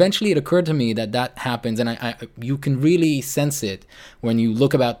eventually it occurred to me that happens, and you can really sense it when you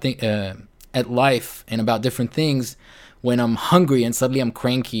look at life and about different things. When I'm hungry and suddenly I'm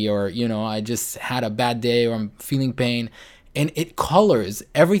cranky, or I just had a bad day, or I'm feeling pain, and it colors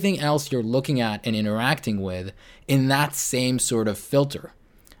everything else you're looking at and interacting with in that same sort of filter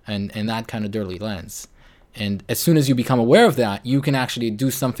and that kind of dirty lens. And as soon as you become aware of that, you can actually do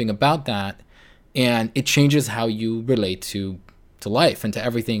something about that, and it changes how you relate to life and to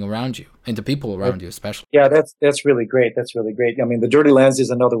everything around you and to people around you, especially. Yeah, that's really great. That's really great. I mean, the dirty lens is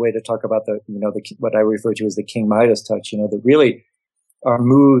another way to talk about what I refer to as the King Midas touch. That really, our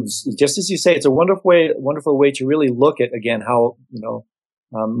moods, just as you say, it's a wonderful way to really look at, again, how,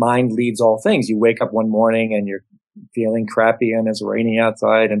 mind leads all things. You wake up one morning and you're feeling crappy and it's raining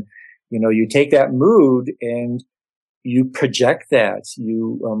outside, and, you take that mood and you project that,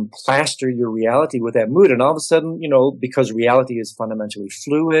 you plaster your reality with that mood. And all of a sudden, because reality is fundamentally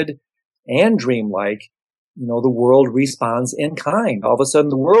fluid and dreamlike, the world responds in kind. All of a sudden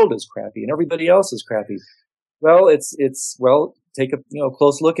the world is crappy and everybody else is crappy. Well, take a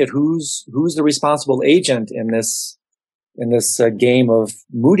close look at who's the responsible agent in this game of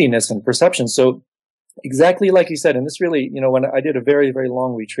moodiness and perception. So exactly like you said, and this really, when I did a very, very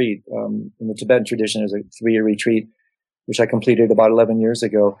long retreat, in the Tibetan tradition, is a 3-year retreat, which I completed about 11 years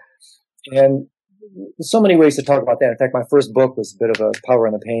ago. And there's so many ways to talk about that. In fact, my first book was a bit of a Power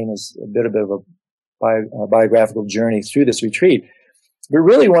and the Pain, is a bit of a biographical journey through this retreat. But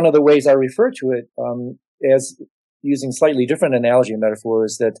really, one of the ways I refer to it, as using slightly different analogy and metaphor,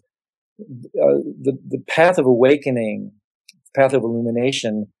 is that the path of awakening, path of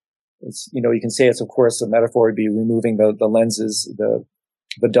illumination, it's, you can say it's, of course, a metaphor would be removing the lenses,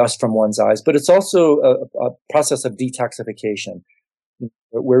 the dust from one's eyes, but it's also a process of detoxification.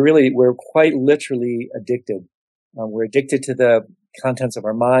 We're quite literally addicted. We're addicted to the contents of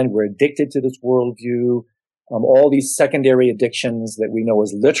our mind. We're addicted to this worldview. All these secondary addictions that we know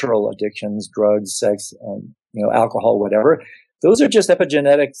as literal addictions, drugs, sex, alcohol, whatever. Those are just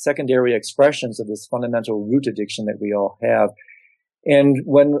epigenetic secondary expressions of this fundamental root addiction that we all have. And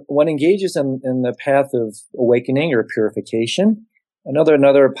when one engages in the path of awakening or purification,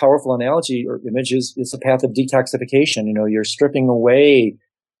 another powerful analogy or image is the path of detoxification. You're stripping away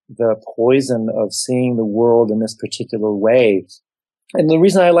the poison of seeing the world in this particular way. And the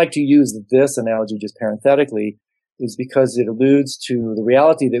reason I like to use this analogy just parenthetically is because it alludes to the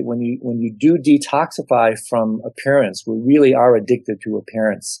reality that when you do detoxify from appearance, we really are addicted to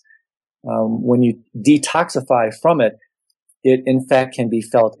appearance. When you detoxify from it, it in fact can be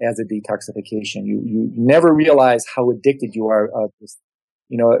felt as a detoxification. You never realize how addicted you are.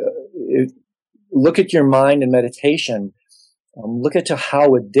 Look at your mind in meditation. Look at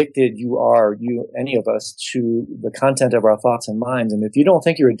how addicted you are, any of us, to the content of our thoughts and minds. And if you don't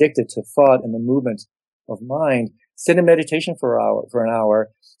think you're addicted to thought and the movement of mind, sit in meditation for an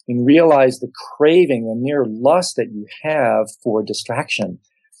hour and realize the craving, the near lust that you have for distraction.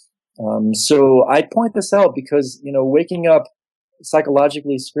 So I point this out because, waking up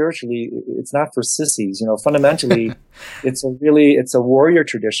psychologically, spiritually, it's not for sissies. Fundamentally, it's a warrior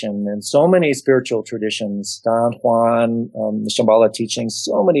tradition, and so many spiritual traditions, Don Juan, the Shambhala teachings,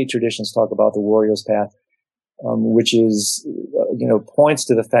 so many traditions talk about the warrior's path, which is, points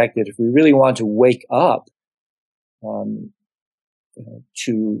to the fact that if we really want to wake up,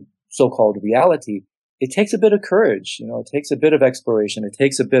 to so-called reality, it takes a bit of courage. It takes a bit of exploration. It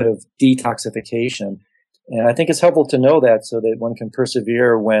takes a bit of detoxification. And I think it's helpful to know that so that one can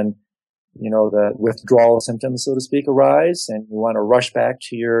persevere when, the withdrawal symptoms, so to speak, arise and you want to rush back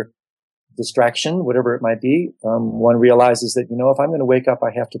to your distraction, whatever it might be. One realizes that, if I'm going to wake up,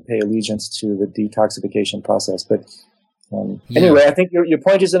 I have to pay allegiance to the detoxification process. But anyway, I think your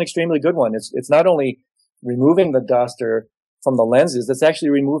point is an extremely good one. It's not only removing the dust or from the lenses, it's actually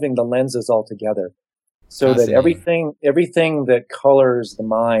removing the lenses altogether. So that everything that colors the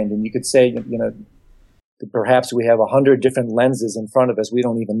mind, and you could say, perhaps we have 100 different lenses in front of us. We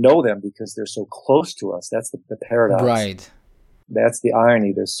don't even know them because they're so close to us. That's the paradox. Right. That's the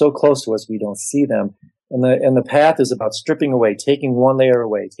irony. They're so close to us, we don't see them. And the path is about stripping away, taking one layer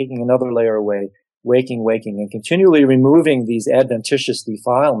away, taking another layer away, waking, and continually removing these adventitious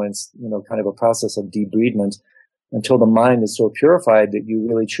defilements, kind of a process of debridement until the mind is so purified that you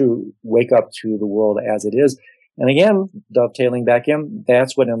really truly wake up to the world as it is. And again, dovetailing back in,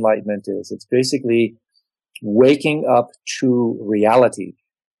 that's what enlightenment is. It's basically waking up to reality.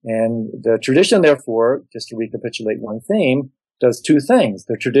 And the tradition, therefore, just to recapitulate one theme, does two things.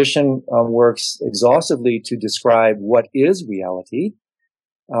 The tradition works exhaustively to describe what is reality,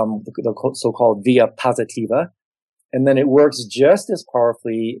 the so-called via positiva, and then it works just as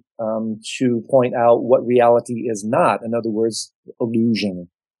powerfully to point out what reality is not. In other words, illusion,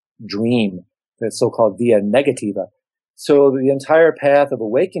 dream, the so-called via negativa. So the entire path of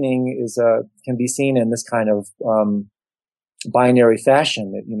awakening can be seen in this kind of binary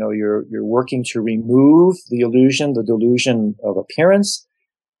fashion. That you're working to remove the illusion, the delusion of appearance,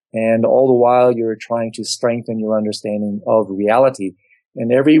 and all the while you're trying to strengthen your understanding of reality.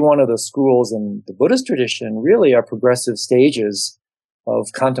 And every one of the schools in the Buddhist tradition really are progressive stages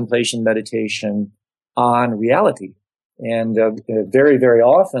of contemplation, meditation on reality. And very, very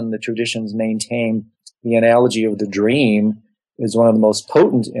often the traditions maintain the analogy of the dream is one of the most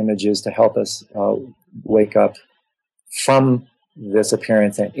potent images to help us wake up from this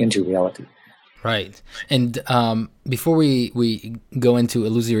appearance and into reality. Right. And before we go into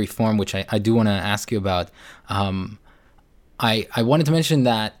illusory form, which I do want to ask you about, I wanted to mention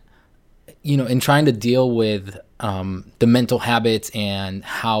that, in trying to deal with the mental habits and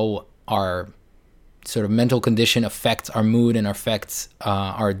how our sort of mental condition affects our mood and affects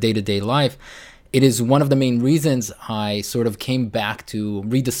our day-to-day life, it is one of the main reasons I sort of came back to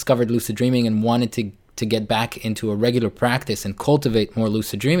rediscovered lucid dreaming and wanted to get back into a regular practice and cultivate more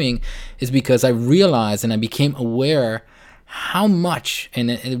lucid dreaming, is because I realized and I became aware how much,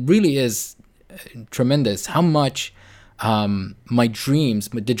 and it really is tremendous, how much my dreams,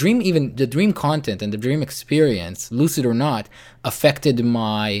 the dream content and the dream experience, lucid or not, affected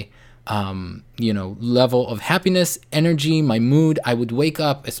my level of happiness, energy, my mood. I would wake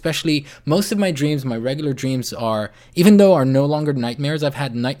up, especially most of my dreams, my regular dreams even though are no longer nightmares. I've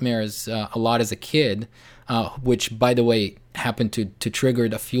had nightmares a lot as a kid, which, by the way, happened to trigger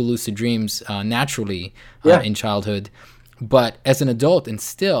a few lucid dreams naturally in childhood. But as an adult, and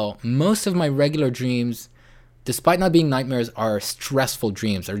still, most of my regular dreams, despite not being nightmares, are stressful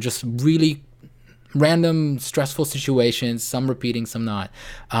dreams. Are just really random stressful situations, some repeating, some not.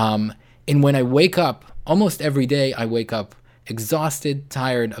 And when I wake up, almost every day, I wake up exhausted,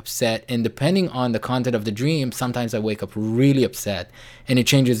 tired, upset, and depending on the content of the dream, sometimes I wake up really upset, and it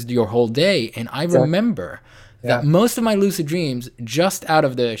changes your whole day. And I remember that most of my lucid dreams, just out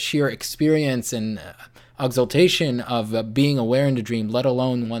of the sheer experience and exaltation of being aware in the dream, let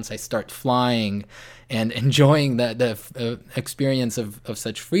alone once I start flying and enjoying the experience of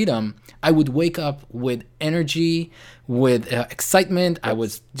such freedom, I would wake up with energy, with excitement. I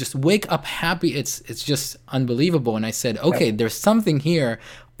would just wake up happy. It's just unbelievable. And I said, okay, there's something here.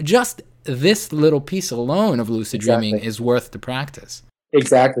 Just this little piece alone of lucid dreaming is worth the practice.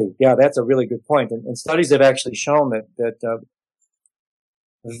 Exactly. Yeah, that's a really good point. And studies have actually shown that the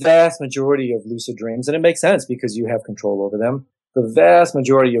vast majority of lucid dreams, and it makes sense because you have control over them, the vast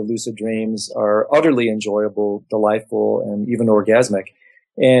majority of lucid dreams are utterly enjoyable, delightful, and even orgasmic.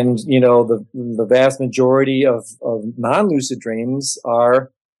 And, the vast majority of non-lucid dreams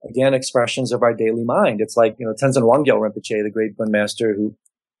are, again, expressions of our daily mind. It's like, Tenzin Wangyal Rinpoche, the great Buddhist master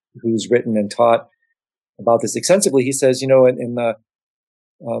who's written and taught about this extensively. He says, in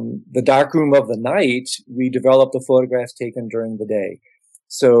the dark room of the night, we develop the photographs taken during the day.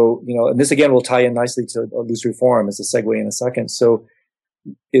 So, and this again will tie in nicely to illusory form as a segue in a second. So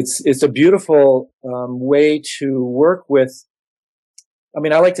it's a beautiful way to work with. I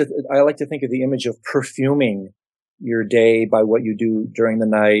mean, I like to think of the image of perfuming your day by what you do during the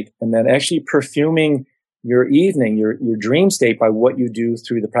night, and then actually perfuming your evening, your dream state by what you do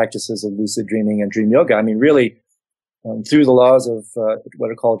through the practices of lucid dreaming and dream yoga. I mean, really, through the laws of what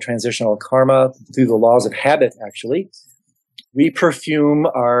are called transitional karma, through the laws of habit, actually. We perfume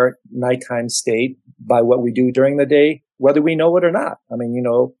our nighttime state by what we do during the day, whether we know it or not. I mean,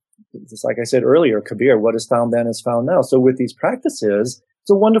 just like I said earlier, Kabir, what is found then is found now. So with these practices, it's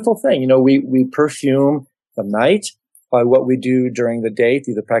a wonderful thing. We perfume the night by what we do during the day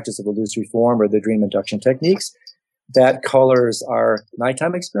through the practice of illusory form or the dream induction techniques. That colors our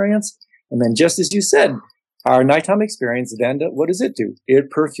nighttime experience. And then just as you said, our nighttime experience, then what does it do? It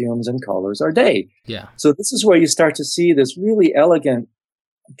perfumes and colors our day. Yeah. So this is where you start to see this really elegant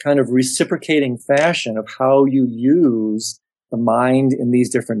kind of reciprocating fashion of how you use the mind in these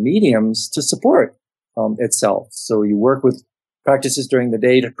different mediums to support itself. So you work with practices during the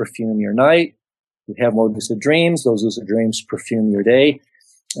day to perfume your night. You have more lucid dreams. Those lucid dreams perfume your day.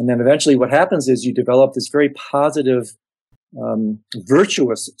 And then eventually what happens is you develop this very positive,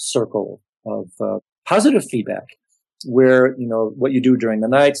 virtuous circle of positive feedback where, what you do during the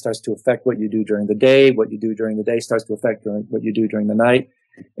night starts to affect what you do during the day. What you do during the day starts to affect what you do during the night.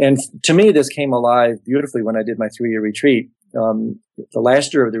 And to me, this came alive beautifully when I did my 3-year retreat. The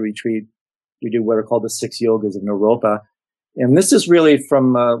last year of the retreat, we did what are called the 6 yogas of Naropa. And this is really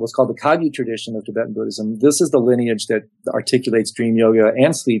from what's called the Kagyu tradition of Tibetan Buddhism. This is the lineage that articulates dream yoga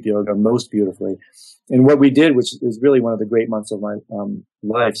and sleep yoga most beautifully. And what we did, which is really one of the great months of my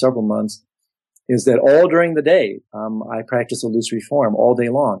life, several months, is that all during the day, I practice illusory form all day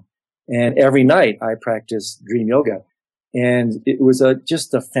long. And every night I practice dream yoga. And it was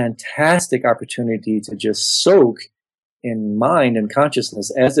just a fantastic opportunity to just soak in mind and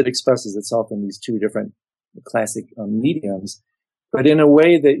consciousness as it expresses itself in these two different classic mediums, but in a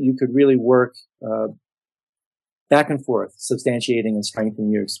way that you could really work back and forth, substantiating and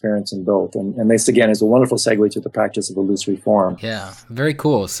strengthening your experience in both. And this, again, is a wonderful segue to the practice of illusory form. Yeah, very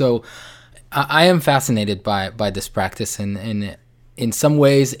cool. So I am fascinated by this practice, and in some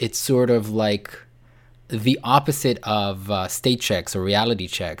ways, it's sort of like the opposite of state checks or reality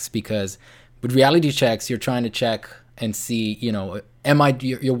checks, because with reality checks, you're trying to check and see,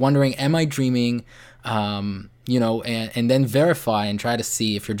 you're wondering, am I dreaming? And then verify and try to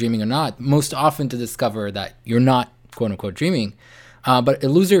see if you're dreaming or not, most often to discover that you're not, quote unquote, dreaming. But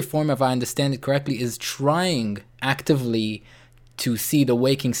illusory form, if I understand it correctly, is trying actively to see the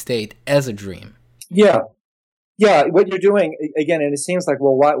waking state as a dream. Yeah. Yeah, what you're doing again, and it seems like,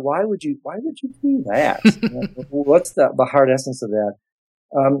 well, why would you do that? What's the hard essence of that?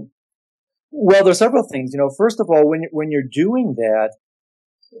 Well, there's several things. First of all, when you're doing that,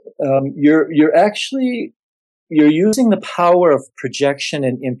 you're using the power of projection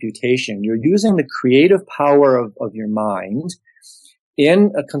and imputation. You're using the creative power of your mind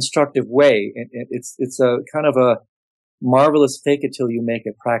in a constructive way. It's a kind of a marvelous fake it till you make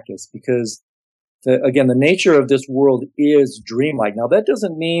it practice, because the nature of this world is dreamlike. Now, that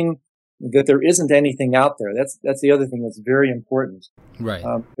doesn't mean that there isn't anything out there. That's the other thing that's very important. Right.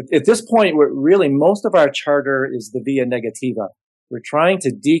 At this point, most of our charter is the via negativa. We're trying to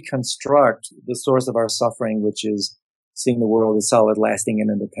deconstruct the source of our suffering, which is seeing the world as solid, lasting,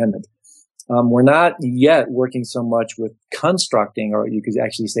 and independent. We're not yet working so much with constructing, or you could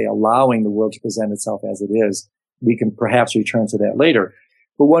actually say allowing the world to present itself as it is. We can perhaps return to that later.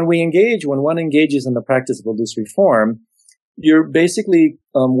 But when one engages in the practice of illusory form, you're basically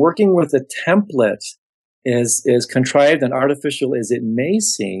working with a template as contrived and artificial as it may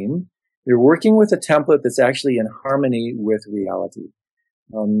seem. You're working with a template that's actually in harmony with reality.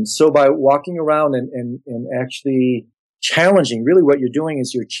 So by walking around and actually challenging, really what you're doing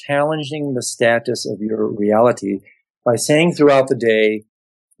is you're challenging the status of your reality by saying throughout the day,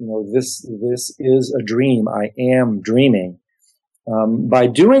 this is a dream. I am dreaming. By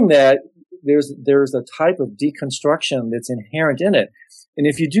doing that, there's a type of deconstruction that's inherent in it. And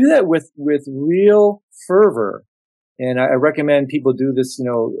if you do that with real fervor, and I recommend people do this,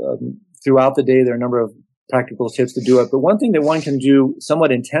 throughout the day, there are a number of practical tips to do it. But one thing that one can do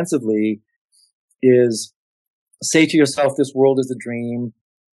somewhat intensively is say to yourself, this world is a dream,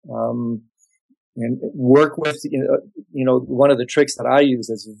 and work with, one of the tricks that I use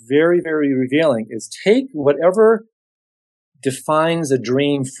that's very, very revealing is take whatever defines a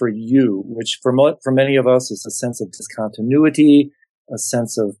dream for you, which for many of us is a sense of discontinuity, a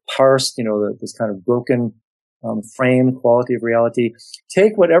sense of parsed, this kind of broken frame quality of reality.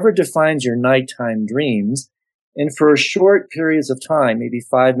 Take whatever defines your nighttime dreams, and for short periods of time, maybe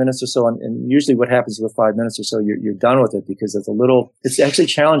 5 minutes or so, and usually what happens with 5 minutes or so, you're done with it, because it's actually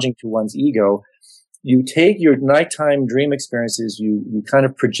challenging to one's ego. You take your nighttime dream experiences, you kind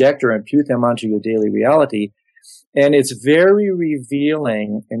of project or impute them onto your daily reality. And it's very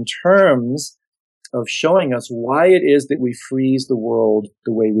revealing in terms of showing us why it is that we freeze the world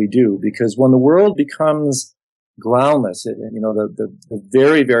the way we do. Because when the world becomes groundless, the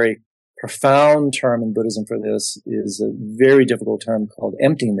very, very profound term in Buddhism for this is a very difficult term called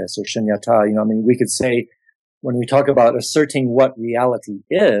emptiness or shunyata. We could say when we talk about asserting what reality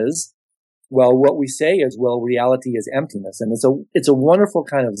is, well, what we say is, reality is emptiness. And it's a wonderful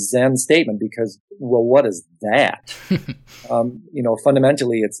kind of Zen statement, because, what is that?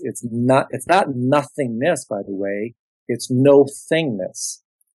 Fundamentally, it's not nothingness, by the way. It's no thingness.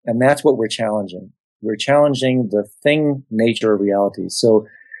 And that's what we're challenging. We're challenging the thing nature of reality. So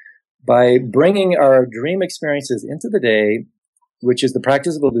by bringing our dream experiences into the day, which is the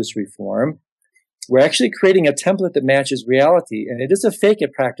practice of illusory form, we're actually creating a template that matches reality. And it is a fake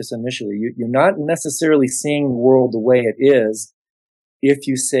it practice initially. You're not necessarily seeing the world the way it is if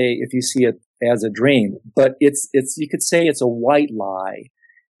you see it as a dream. But you could say it's a white lie.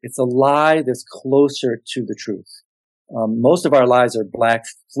 It's a lie that's closer to the truth. Most of our lies are black,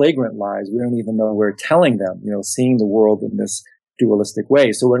 flagrant lies. We don't even know we're telling them, seeing the world in this dualistic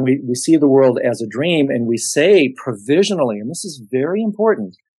way. So when we see the world as a dream, and we say provisionally, and this is very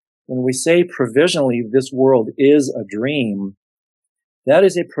important, when we say provisionally, this world is a dream, that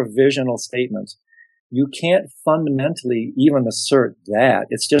is a provisional statement. You can't fundamentally even assert that.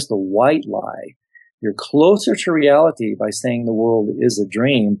 It's just a white lie. You're closer to reality by saying the world is a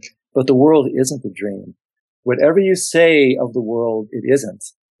dream, but the world isn't a dream. Whatever you say of the world, it isn't.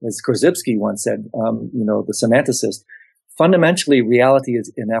 As Korzybski once said, the semanticist, fundamentally, reality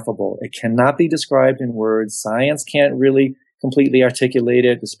is ineffable. It cannot be described in words. Science can't really completely articulate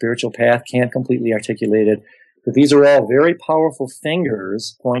it. The spiritual path can't completely articulate it. But these are all very powerful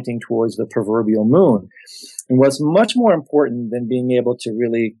fingers pointing towards the proverbial moon. And what's much more important than being able to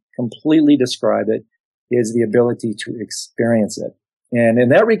really completely describe it is the ability to experience it. And in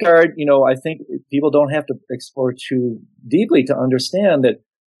that regard, I think people don't have to explore too deeply to understand that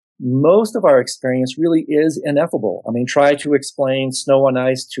most of our experience really is ineffable. I mean, try to explain snow on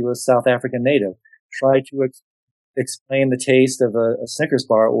ice to a South African native. Try to explain the taste of a Snickers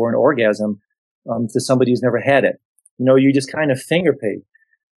bar or an orgasm to somebody who's never had it. You just kind of finger paint.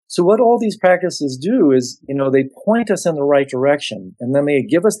 So what all these practices do is, they point us in the right direction, and then they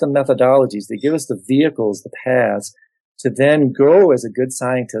give us the methodologies, they give us the vehicles, the paths to then go as a good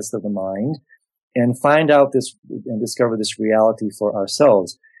scientist of the mind and find out this and discover this reality for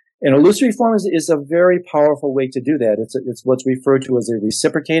ourselves. And illusory form is a very powerful way to do that. It's what's referred to as a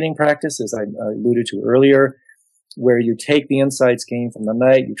reciprocating practice, as I alluded to earlier, where you take the insights gained from the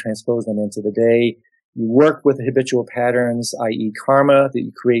night, you transpose them into the day. You work with the habitual patterns, i.e. karma, that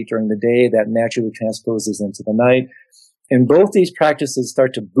you create during the day that naturally transposes into the night. And both these practices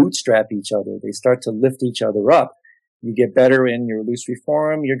start to bootstrap each other. They start to lift each other up. You get better in your illusory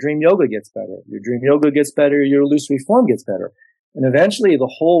form, your dream yoga gets better. Your dream yoga gets better, your illusory form gets better. And eventually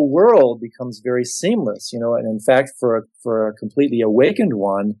the whole world becomes very seamless, and in fact, for a completely awakened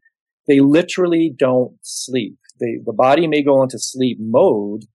one, they literally don't sleep. The body may go into sleep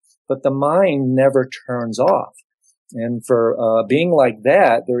mode, but the mind never turns off. And for being like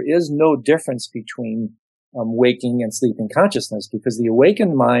that, there is no difference between waking and sleeping consciousness, because the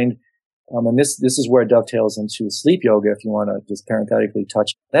awakened mind, and this is where it dovetails into sleep yoga, if you want to just parenthetically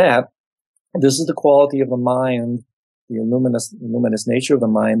touch that, this is the quality of the mind, the luminous nature of the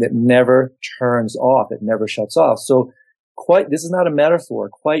mind that never turns off. It never shuts off. So this is not a metaphor.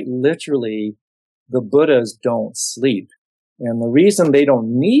 Quite literally, the Buddhas don't sleep. And the reason they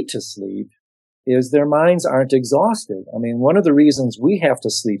don't need to sleep is their minds aren't exhausted. I mean, one of the reasons we have to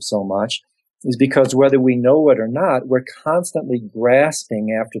sleep so much is because whether we know it or not, we're constantly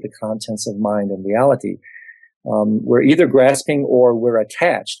grasping after the contents of mind and reality. We're either grasping or we're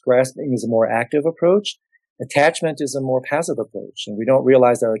attached. Grasping is a more active approach. Attachment is a more passive approach. And we don't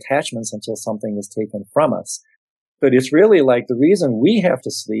realize our attachments until something is taken from us. But it's really like the reason we have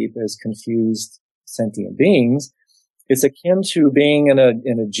to sleep as confused sentient beings. It's akin to being in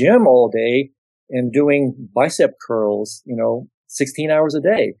a gym all day and doing bicep curls, 16 hours a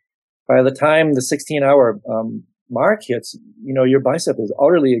day. By the time the 16-hour mark hits, your bicep is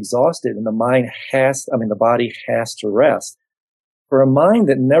utterly exhausted and the body has to rest. For a mind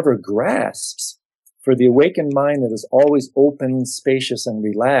that never grasps, for the awakened mind that is always open, spacious, and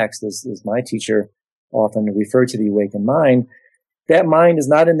relaxed, as my teacher often referred to the awakened mind, that mind is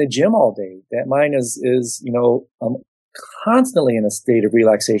not in the gym all day. That mind is constantly in a state of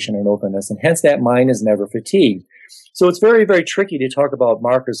relaxation and openness, and hence that mind is never fatigued. So it's very, very tricky to talk about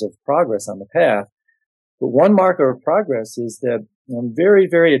markers of progress on the path. But one marker of progress is that very,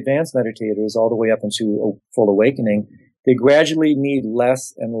 very advanced meditators, all the way up into full awakening, they gradually need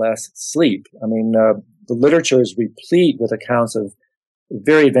less and less sleep. I mean, the literature is replete with accounts of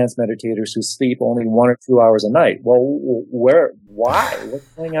very advanced meditators who sleep only 1 or 2 hours a night. Well, why? What's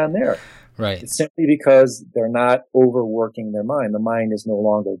going on there? Right. It's simply because they're not overworking their mind. The mind is no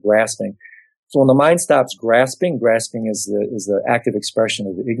longer grasping. So when the mind stops grasping is the active expression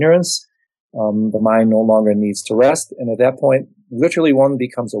of ignorance. The mind no longer needs to rest. And at that point, literally one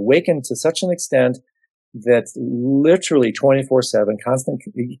becomes awakened to such an extent that literally 24/7, constant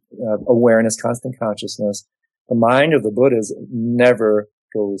awareness, constant consciousness, the mind of the Buddhas never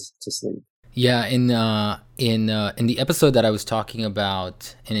goes to sleep. Yeah, in the episode that I was talking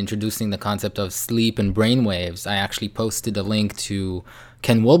about and introducing the concept of sleep and brainwaves, I actually posted a link to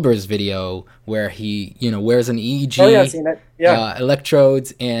Ken Wilber's video where he, wears an EEG, I've seen that. Yeah.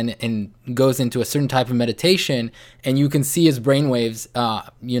 Electrodes, and goes into a certain type of meditation, and you can see his brainwaves,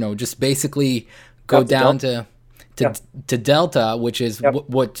 just basically go down to delta, which is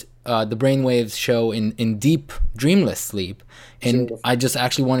what the brainwaves show in deep dreamless sleep. And I just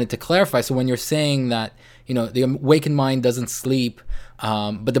actually wanted to clarify. So when you're saying that, the awakened mind doesn't sleep,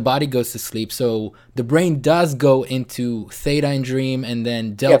 but the body goes to sleep. So the brain does go into theta in dream and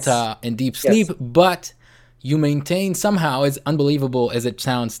then delta in deep sleep, but you maintain somehow, as unbelievable as it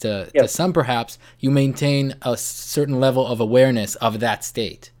sounds to some perhaps, you maintain a certain level of awareness of that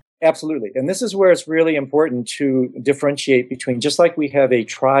state. Absolutely. And this is where it's really important to differentiate between, just like we have a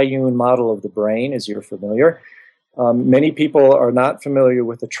triune model of the brain, as you're familiar, many people are not familiar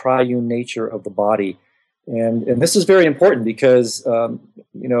with the triune nature of the body. And this is very important because, one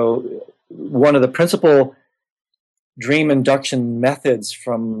of the principal dream induction methods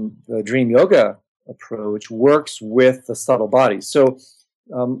from the dream yoga approach works with the subtle body. So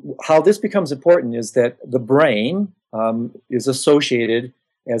how this becomes important is that the brain is associated,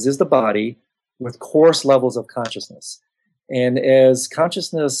 as is the body, with coarse levels of consciousness. And as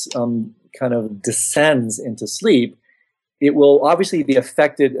consciousness kind of descends into sleep, it will obviously be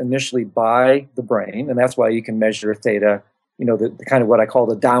affected initially by the brain, and that's why you can measure theta, the kind of what I call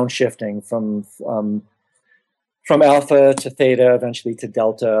the downshifting from alpha to theta, eventually to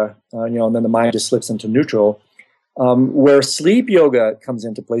delta, and then the mind just slips into neutral. Where sleep yoga comes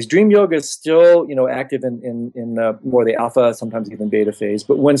into place, dream yoga is still, active in more the alpha, sometimes even beta phase.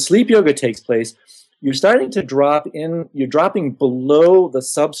 But when sleep yoga takes place, you're starting to you're dropping below the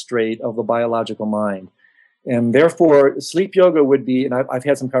substrate of the biological mind. And therefore, sleep yoga would be, and I've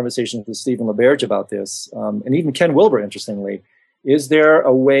had some conversations with Stephen LaBerge about this, and even Ken Wilber, interestingly, is there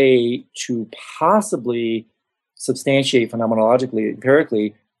a way to possibly substantiate phenomenologically,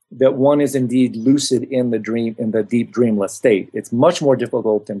 empirically, that one is indeed lucid in the deep dreamless state? It's much more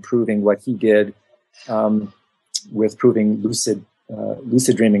difficult than proving what he did with proving lucid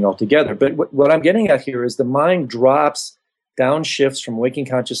dreaming altogether. But what I'm getting at here is the mind drops, downshifts from waking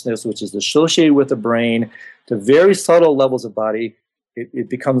consciousness, which is associated with the brain, to very subtle levels of body. It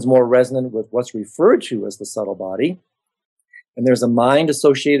becomes more resonant with what's referred to as the subtle body. And there's a mind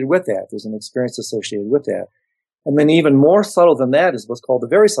associated with that. There's an experience associated with that. And then even more subtle than that is what's called the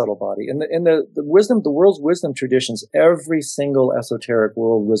very subtle body. In the world's wisdom traditions, every single esoteric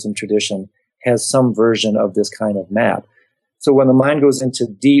world wisdom tradition has some version of this kind of map. So when the mind goes into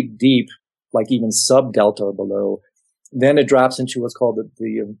deep, like even sub-delta or below, then it drops into what's called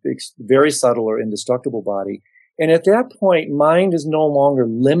the very subtle or indestructible body. And at that point, mind is no longer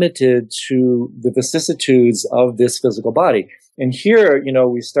limited to the vicissitudes of this physical body. And here,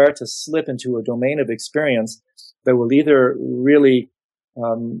 we start to slip into a domain of experience that will either really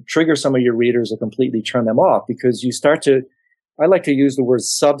trigger some of your readers or completely turn them off, because you start to, I like to use the word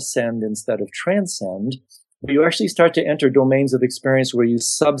subsend instead of transcend, but you actually start to enter domains of experience where you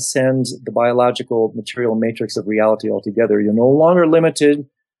subsend the biological material matrix of reality altogether. You're no longer limited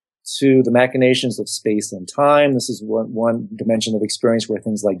to the machinations of space and time. This is one dimension of experience where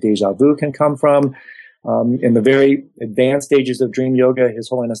things like deja vu can come from. In the very advanced stages of dream yoga, His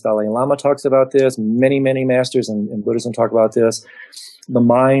Holiness Dalai Lama talks about this. Many, many masters in Buddhism talk about this. The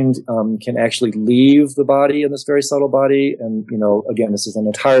mind can actually leave the body in this very subtle body. And, again, this is an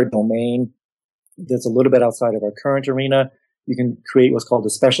entire domain that's a little bit outside of our current arena. You can create what's called a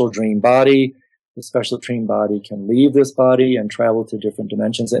special dream body. The special dream body can leave this body and travel to different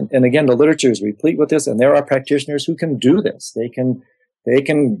dimensions. And again, the literature is replete with this, and there are practitioners who can do this. They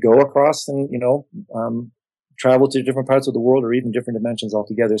can go across and, travel to different parts of the world or even different dimensions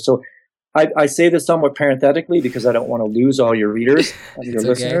altogether. So I say this somewhat parenthetically because I don't want to lose all your readers and your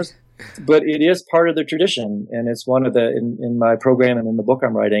listeners, but it is part of the tradition. And it's one of in my program and in the book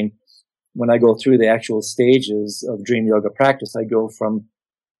I'm writing, when I go through the actual stages of dream yoga practice, I go from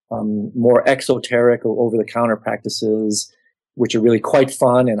more exoteric or over-the-counter practices, which are really quite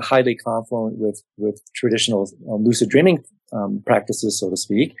fun and highly confluent with traditional lucid dreaming practices, so to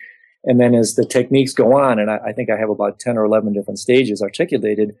speak. And then as the techniques go on, and I think I have about 10 or 11 different stages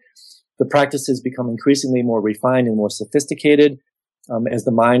articulated, the practices become increasingly more refined and more sophisticated as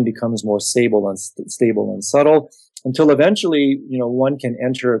the mind becomes more stable and subtle, until eventually, one can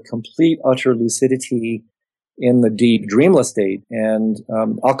enter complete, utter lucidity in the deep dreamless state. And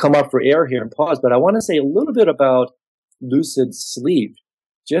I'll come up for air here and pause, but I want to say a little bit about lucid sleep,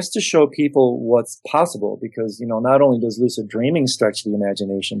 just to show people what's possible, because, not only does lucid dreaming stretch the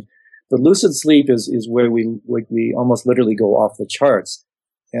imagination, but lucid sleep is where we almost literally go off the charts.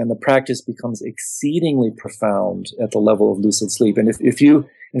 And the practice becomes exceedingly profound at the level of lucid sleep. And if you,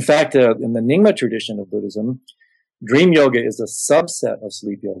 in fact, in the Nyingma tradition of Buddhism, dream yoga is a subset of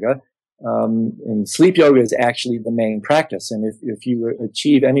sleep yoga. And sleep yoga is actually the main practice. And if you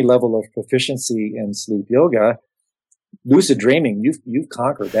achieve any level of proficiency in sleep yoga, lucid dreaming, you've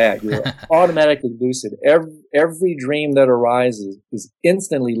conquered that. You're automatically lucid. Every dream that arises is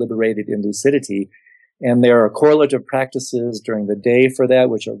instantly liberated in lucidity. And there are correlative practices during the day for that,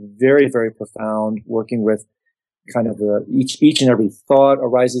 which are very, very profound, working with kind of each and every thought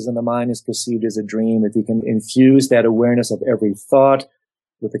arises in the mind is perceived as a dream. If you can infuse that awareness of every thought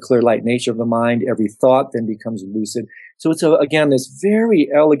with the clear light nature of the mind, every thought then becomes lucid. So it's, again, this very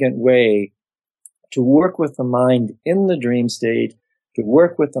elegant way to work with the mind in the dream state, to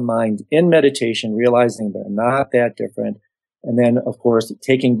work with the mind in meditation, realizing they're not that different. And then, of course,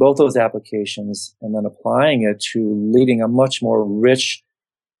 taking both those applications and then applying it to leading a much more rich,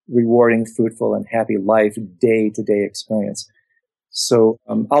 rewarding, fruitful, and happy life, day-to-day experience. So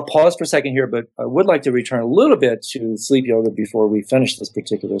I'll pause for a second here, but I would like to return a little bit to sleep yoga before we finish this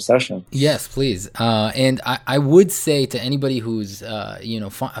particular session. Yes, please. And I would say to anybody who's,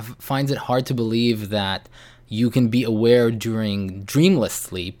 finds it hard to believe that, you can be aware during dreamless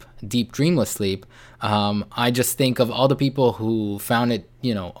sleep, deep dreamless sleep. I just think of all the people who found it,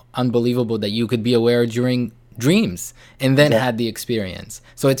 unbelievable that you could be aware during dreams and then had the experience.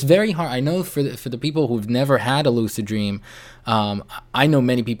 So it's very hard. I know for the people who've never had a lucid dream, I know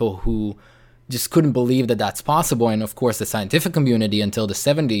many people who just couldn't believe that that's possible. And of course, the scientific community until the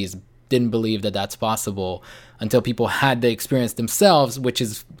 70s didn't believe that that's possible until people had the experience themselves, which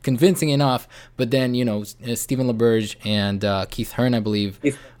is convincing enough. But then, Stephen LaBerge and Keith Hearn, I believe,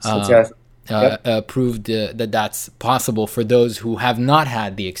 proved that that's possible for those who have not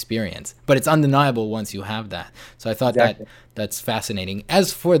had the experience. But it's undeniable once you have that. So I thought that's fascinating.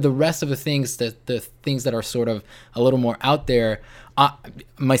 As for the rest of the things that are sort of a little more out there,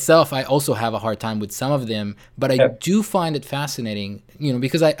 myself, I also have a hard time with some of them, but I do find it fascinating,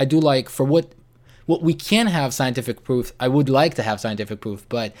 because I do like, for what we can have scientific proof, I would like to have scientific proof,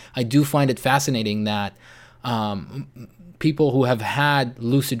 but I do find it fascinating that people who have had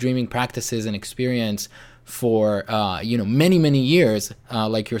lucid dreaming practices and experience for many, many years,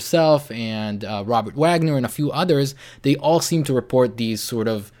 like yourself and Robert Wagner and a few others, they all seem to report these sort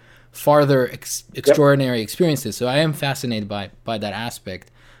of farther extraordinary experiences. So I am fascinated by that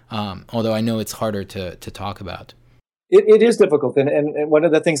aspect, although I know it's harder to talk about. It is difficult. And one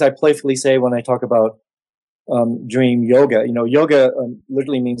of the things I playfully say when I talk about dream yoga, yoga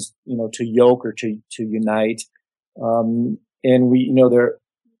literally means, to yoke or to unite. And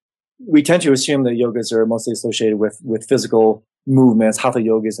we tend to assume that yogas are mostly associated with physical movements, hatha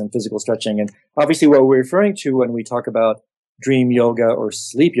yogas and physical stretching. And obviously what we're referring to when we talk about dream yoga or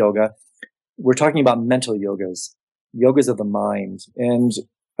sleep yoga, we're talking about mental yogas of the mind. And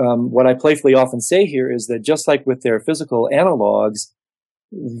what I playfully often say here is that just like with their physical analogs,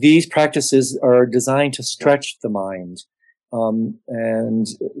 these practices are designed to stretch the mind. And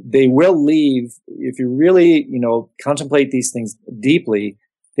they will leave, if you really, contemplate these things deeply,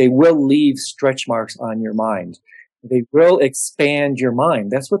 they will leave stretch marks on your mind. They will expand your mind.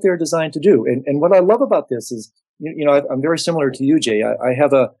 That's what they're designed to do. And what I love about this is, I'm very similar to you, Jay. I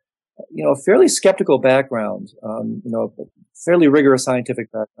have a fairly skeptical background, a fairly rigorous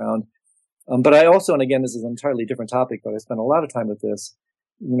scientific background. But I also, and again, this is an entirely different topic, but I spent a lot of time with this.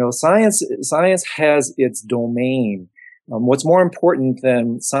 Science has its domain. What's more important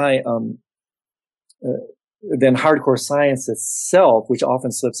than hardcore science itself, which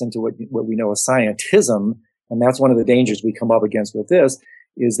often slips into what we know as scientism, and that's one of the dangers we come up against with this,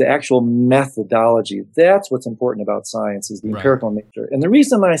 is the actual methodology. That's what's important about science, is the empirical nature. And the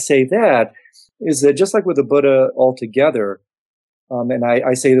reason I say that is that just like with the Buddha altogether, and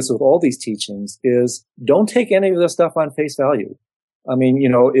I say this with all these teachings, is don't take any of this stuff on face value. I mean,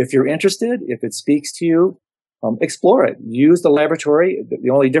 if you're interested, if it speaks to you, explore it. Use the laboratory. The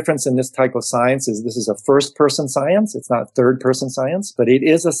only difference in this type of science is this is a first-person science. It's not third-person science, but it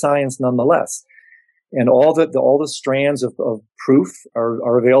is a science nonetheless. And all the strands of proof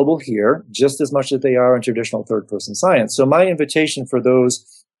are available here, just as much as they are in traditional third-person science. So my invitation for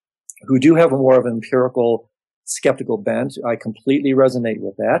those who do have a more of an empirical, skeptical bent, I completely resonate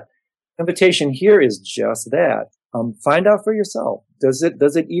with that. Invitation here is just that. Find out for yourself. Does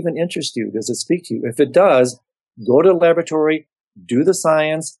it even interest you? Does it speak to you? If it does, go to the laboratory, do the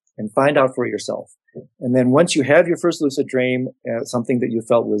science, and find out for yourself. And then once you have your first lucid dream, something that you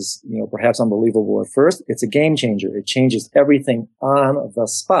felt was, perhaps unbelievable at first, it's a game changer. It changes everything on the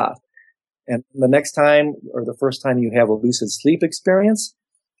spot. And the next time or the first time you have a lucid sleep experience,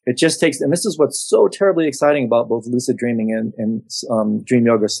 it just takes, and this is what's so terribly exciting about both lucid dreaming and dream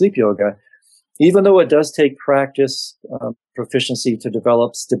yoga, sleep yoga, even though it does take practice, proficiency to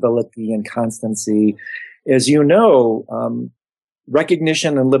develop stability and constancy, as you know,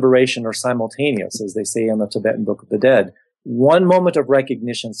 recognition and liberation are simultaneous, as they say in the Tibetan Book of the Dead. One moment of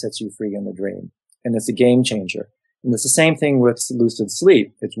recognition sets you free in the dream, and it's a game changer. And it's the same thing with lucid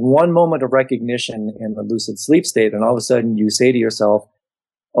sleep. It's one moment of recognition in the lucid sleep state, and all of a sudden you say to yourself,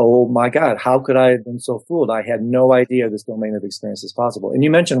 oh my God, how could I have been so fooled? I had no idea this domain of experience is possible. And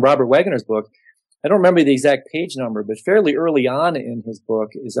you mentioned Robert Wagner's book. I don't remember the exact page number, but fairly early on in his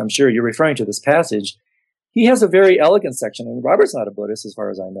book, as I'm sure you're referring to this passage, he has a very elegant section, and Robert's not a Buddhist as far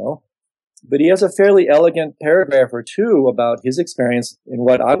as I know, but he has a fairly elegant paragraph or two about his experience in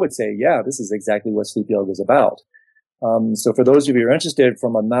what I would say, yeah, this is exactly what sleep yoga is about. So for those of you who are interested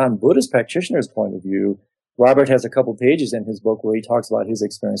from a non-Buddhist practitioner's point of view, Robert has a couple pages in his book where he talks about his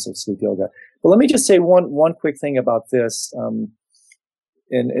experience of sleep yoga. But let me just say one quick thing about this. And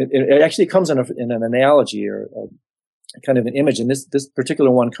it actually comes in an analogy or kind of an image. And this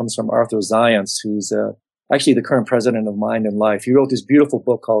particular one comes from Arthur Zients, who's actually the current president of Mind and Life. He wrote this beautiful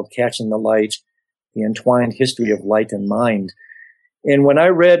book called Catching the Light, the entwined history of light and mind. And when I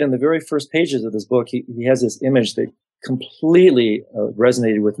read in the very first pages of this book, he has this image that completely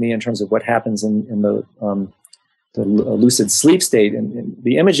resonated with me in terms of what happens in the lucid sleep state. And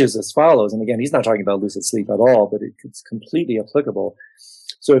the image is as follows. And again, he's not talking about lucid sleep at all, but it's completely applicable.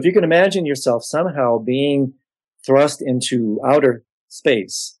 So if you can imagine yourself somehow being thrust into outer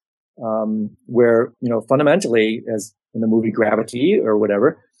space, where, fundamentally, as in the movie Gravity or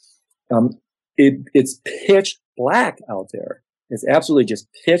whatever, it's pitch black out there. It's absolutely just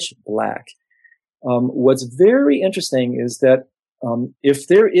pitch black. What's very interesting is that if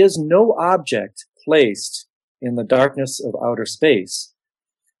there is no object placed in the darkness of outer space,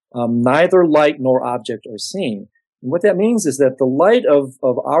 neither light nor object are seen. And what that means is that the light of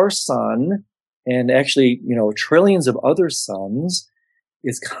our sun, and actually, trillions of other suns,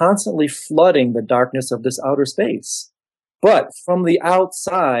 is constantly flooding the darkness of this outer space. But from the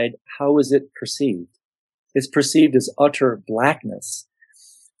outside, how is it perceived? It's perceived as utter blackness.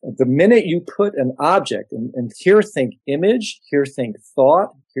 The minute you put an object, and here think image, here think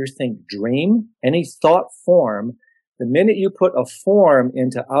thought, here think dream, any thought form, the minute you put a form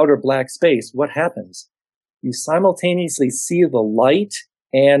into outer black space, what happens? You simultaneously see the light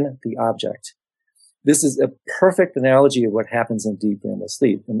and the object. This is a perfect analogy of what happens in deep dreamless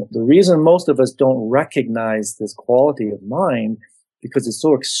sleep. And the reason most of us don't recognize this quality of mind, because it's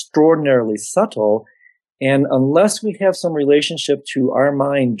so extraordinarily subtle. And unless we have some relationship to our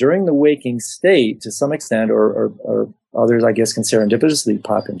mind during the waking state to some extent, or others, I guess, can serendipitously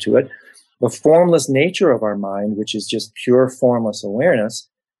pop into it, the formless nature of our mind, which is just pure formless awareness,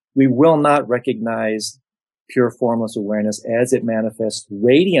 we will not recognize pure formless awareness as it manifests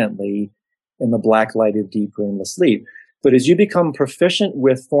radiantly in the black light of deep dreamless sleep. But as you become proficient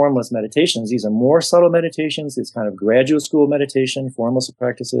with formless meditations, these are more subtle meditations, it's kind of graduate school meditation, formless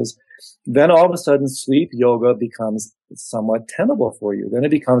practices, then all of a sudden sleep yoga becomes somewhat tenable for you. Then it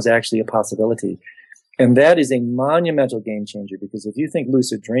becomes actually a possibility. And that is a monumental game changer, because if you think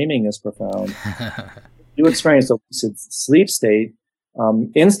lucid dreaming is profound, you experience a lucid sleep state,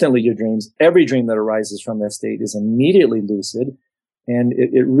 instantly your dreams, every dream that arises from that state is immediately lucid. And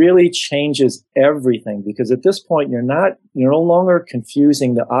it really changes everything, because at this point, you're no longer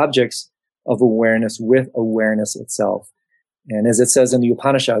confusing the objects of awareness with awareness itself. And as it says in the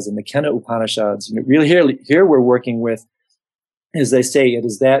Upanishads, in the Kena Upanishads, really here we're working with, as they say, it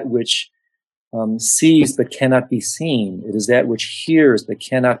is that which sees but cannot be seen. It is that which hears but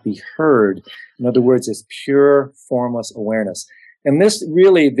cannot be heard. In other words, it's pure formless awareness. And this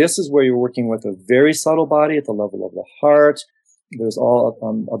is where you're working with a very subtle body at the level of the heart. There's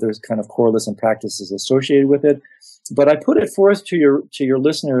all other kind of correlates and practices associated with it. But I put it forth to your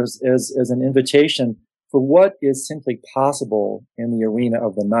listeners as an invitation for what is simply possible in the arena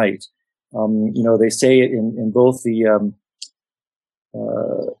of the night. They say it in both the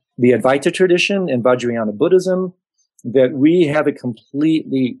Advaita tradition and Vajrayana Buddhism, that we have it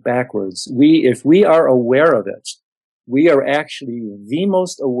completely backwards. If we are aware of it, we are actually the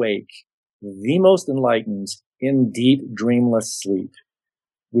most awake, the most enlightened in deep dreamless sleep.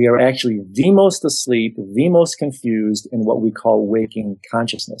 We are actually the most asleep, the most confused in what we call waking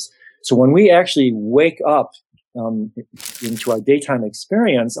consciousness. So when we actually wake up into our daytime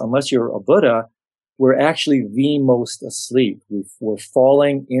experience, unless you're a Buddha, we're actually the most asleep. We're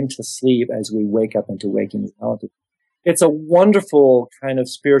falling into sleep as we wake up into waking reality. It's a wonderful kind of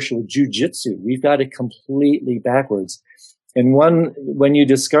spiritual jujitsu. We've got it completely backwards. And when you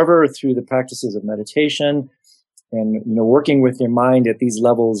discover through the practices of meditation and, working with your mind at these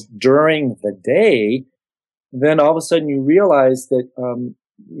levels during the day, then all of a sudden you realize that,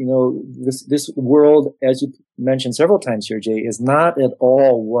 this world, as you mentioned several times here, Jay, is not at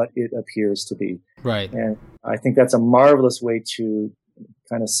all what it appears to be. Right. And I think that's a marvelous way to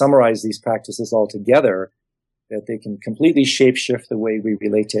kind of summarize these practices all together, that they can completely shapeshift the way we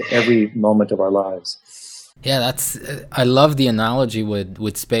relate to every moment of our lives. Yeah, I love the analogy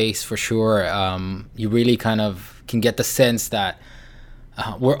with space for sure. You really kind of can get the sense that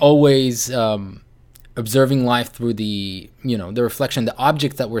we're always observing life through the reflection, the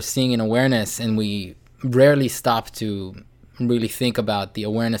object that we're seeing in awareness, and we rarely stop to really think about the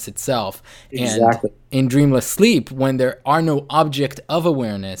awareness itself. Exactly. And in dreamless sleep, when there are no object of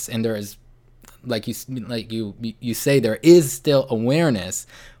awareness, and there is, like you say, there is still awareness.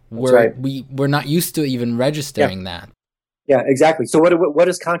 We're not used to even registering that. Yeah, exactly. So what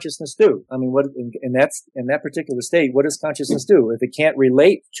does consciousness do? I mean, in that particular state, what does consciousness do? If it can't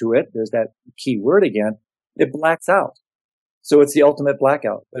relate to it, there's that key word again, it blacks out. So it's the ultimate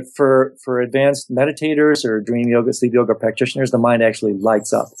blackout. But for advanced meditators or dream yoga, sleep yoga practitioners, the mind actually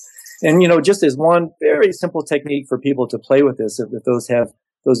lights up. And, just as one very simple technique for people to play with this, if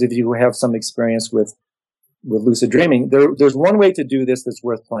those of you who have some experience with lucid dreaming, there's one way to do this that's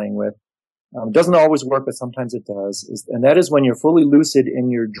worth playing with. It doesn't always work, but sometimes it does. And that is when you're fully lucid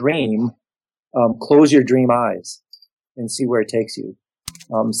in your dream, close your dream eyes and see where it takes you.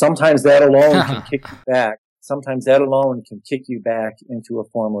 Sometimes that alone can kick you back. Sometimes that alone can kick you back into a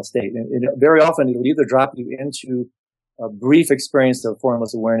formless state. And very often it'll either drop you into a brief experience of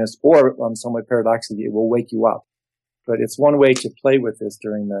formless awareness, or somewhat paradoxically, it will wake you up. But it's one way to play with this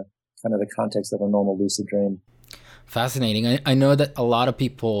during the kind of the context of a normal lucid dream. Fascinating. I know that a lot of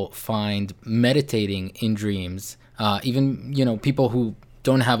people find meditating in dreams, even, people who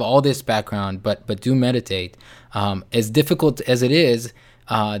don't have all this background but do meditate, as difficult as it is,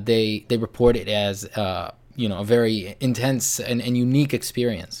 they report it as a very intense and unique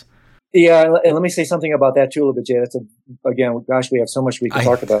experience. Yeah, and let me say something about that too a little bit, Jay. Again, gosh, we have so much we can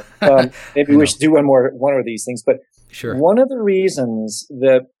talk about. Maybe we should do one of these things. But sure. One of the reasons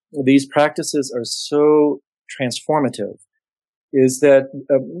that these practices are so transformative is that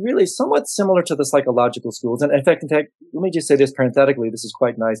really somewhat similar to the psychological schools. And in fact, let me just say this parenthetically. This is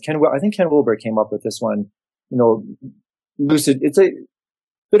quite nice. I think Ken Wilber came up with this one. Lucid. It's a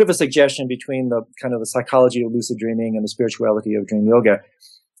bit of a suggestion between the kind of the psychology of lucid dreaming and the spirituality of dream yoga.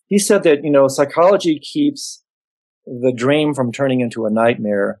 He said that, psychology keeps the dream from turning into a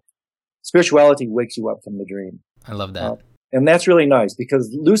nightmare. Spirituality wakes you up from the dream. I love that. And that's really nice, because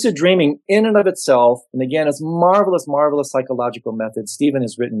lucid dreaming in and of itself, and again, it's marvelous, marvelous psychological methods. Stephen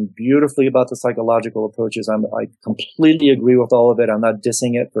has written beautifully about the psychological approaches. I completely agree with all of it. I'm not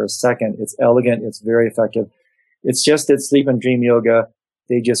dissing it for a second. It's elegant. It's very effective. It's just that sleep and dream yoga,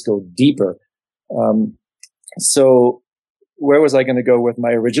 they just go deeper. So where was I going to go with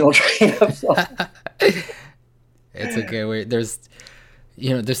my original train of thought? It's okay. There's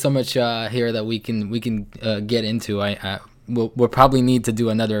so much here that we can get into. We'll probably need to do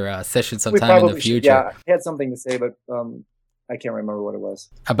another session sometime in the future. Yeah, I had something to say, but I can't remember what it was.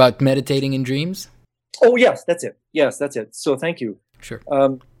 About meditating in dreams? Oh, yes, that's it. Yes, that's it. So thank you. Sure.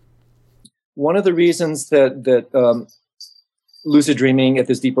 One of the reasons that lucid dreaming at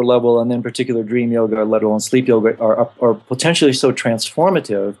this deeper level, and then particular dream yoga, let alone sleep yoga, are potentially so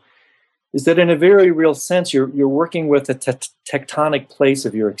transformative, is that in a very real sense, you're working with the tectonic place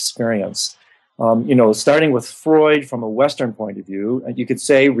of your experience. Starting with Freud from a Western point of view, you could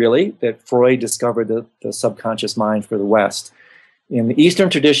say really that Freud discovered the subconscious mind for the West. In the Eastern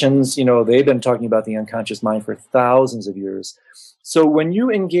traditions, they've been talking about the unconscious mind for thousands of years. So when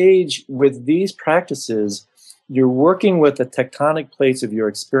you engage with these practices, you're working with the tectonic plates of your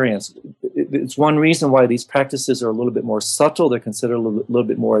experience. It's one reason why these practices are a little bit more subtle. They're considered a little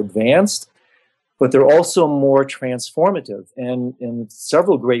bit more advanced, but they're also more transformative. And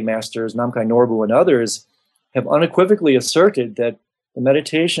several great masters, Namkhai Norbu and others, have unequivocally asserted that the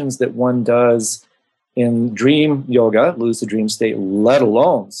meditations that one does in dream yoga, lucid dream state, let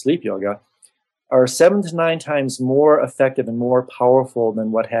alone sleep yoga, are 7 to 9 times more effective and more powerful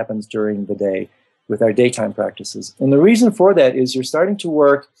than what happens during the day with our daytime practices. And the reason for that is you're starting to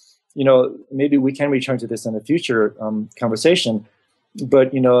work, maybe we can return to this in a future conversation,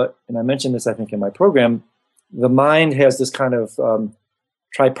 but, and I mentioned this, I think, in my program, the mind has this kind of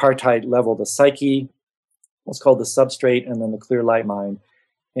tripartite level, the psyche, what's called the substrate, and then the clear light mind.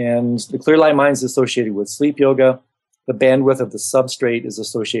 And the clear light mind is associated with sleep yoga. The bandwidth of the substrate is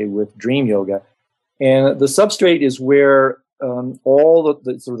associated with dream yoga. And the substrate is where all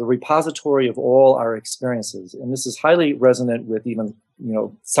the sort of the repository of all our experiences. And this is highly resonant with even,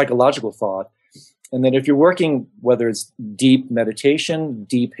 psychological thought. And that if you're working, whether it's deep meditation,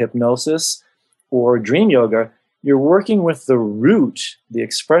 deep hypnosis, or dream yoga, you're working with the root, the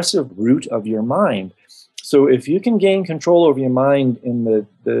expressive root of your mind. So if you can gain control over your mind in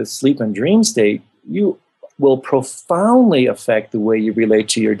the sleep and dream state, you will profoundly affect the way you relate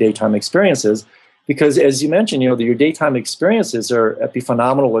to your daytime experiences. Because as you mentioned, your daytime experiences are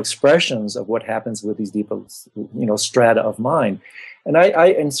epiphenomenal expressions of what happens with these deeper, strata of mind. And I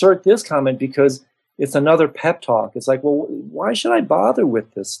insert this comment because it's another pep talk. It's like, well, why should I bother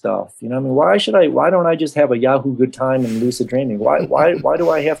with this stuff? Why don't I just have a Yahoo good time in lucid dreaming? Why do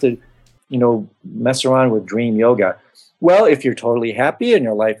I have to, mess around with dream yoga? Well, if you're totally happy and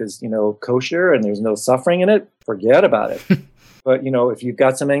your life is, kosher and there's no suffering in it, forget about it. But, if you've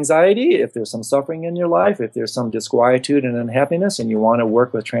got some anxiety, if there's some suffering in your life, if there's some disquietude and unhappiness and you want to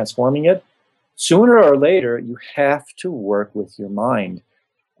work with transforming it, sooner or later, you have to work with your mind.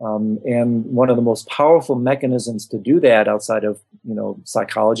 And one of the most powerful mechanisms to do that outside of,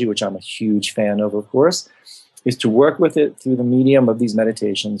 psychology, which I'm a huge fan of course, is to work with it through the medium of these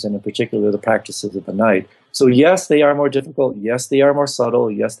meditations, and in particular the practices of the night. So yes, they are more difficult. Yes, they are more subtle.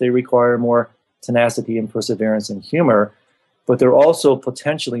 Yes, they require more tenacity and perseverance and humor, but they're also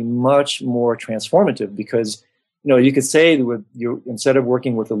potentially much more transformative because, you could say with you, instead of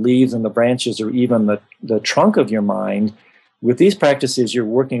working with the leaves and the branches or even the trunk of your mind, with these practices, you're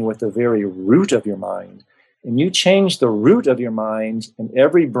working with the very root of your mind. And you change the root of your mind, and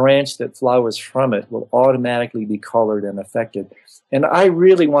every branch that flowers from it will automatically be colored and affected. And I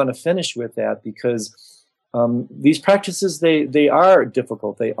really want to finish with that because these practices, they are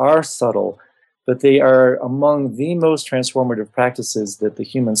difficult, they are subtle, but they are among the most transformative practices that the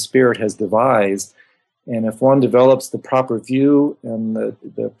human spirit has devised. And if one develops the proper view and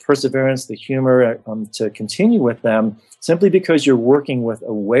the perseverance, the humor to continue with them, simply because you're working with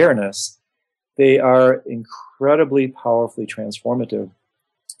awareness, they are incredibly powerfully transformative.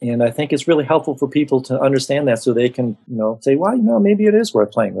 And I think it's really helpful for people to understand that so they can, say, well, maybe it is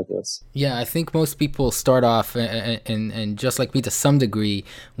worth playing with this. Yeah, I think most people start off, and just like me to some degree,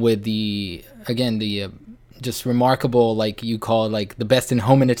 with the just remarkable, like you call it, like the best in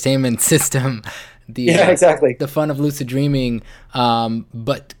home entertainment system. Exactly. The fun of lucid dreaming,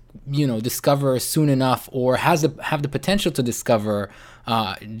 but discover soon enough, or have the potential to discover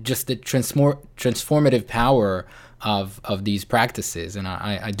just the transformative power of these practices. And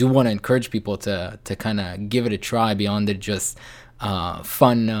I do want to encourage people to kind of give it a try beyond the just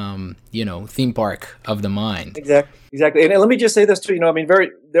fun theme park of the mind. Exactly. And let me just say this too.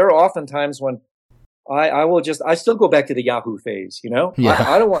 There are often times when I still go back to the Yahoo phase, Yeah.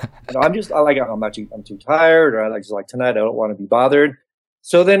 I don't want, I'm too tired, or like tonight, I don't want to be bothered.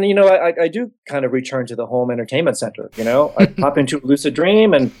 So then, I do kind of return to the home entertainment center, I pop into a lucid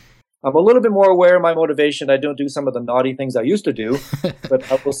dream and I'm a little bit more aware of my motivation. I don't do some of the naughty things I used to do,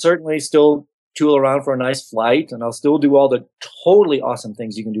 but I will certainly still tool around for a nice flight, and I'll still do all the totally awesome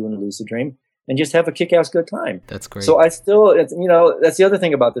things you can do in a lucid dream and just have a kick-ass good time. That's great. So that's the other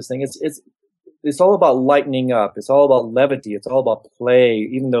thing about this thing. It's all about lightening up. It's all about levity. It's all about play,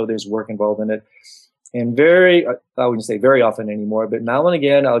 even though there's work involved in it. And I wouldn't say very often anymore, but now and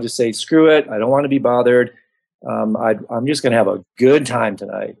again, I'll just say, screw it. I don't want to be bothered. I'm just going to have a good time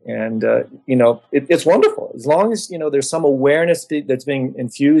tonight. And, it's wonderful. As long as, there's some awareness that's being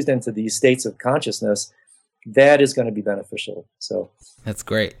infused into these states of consciousness, that is going to be beneficial. So that's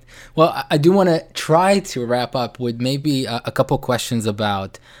great. Well, I do want to try to wrap up with maybe a couple questions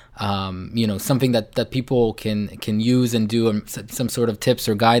about something that people can use and do, and some sort of tips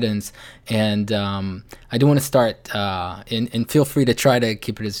or guidance. And I do want to start, and feel free to try to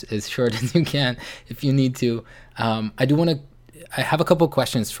keep it as short as you can if you need to. I have a couple of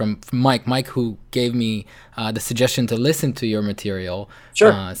questions from Mike, who gave me the suggestion to listen to your material.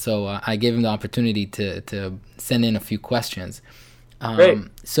 Sure. So I gave him the opportunity to send in a few questions. Great.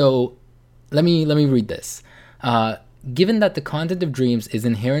 So let me read this. Given that the content of dreams is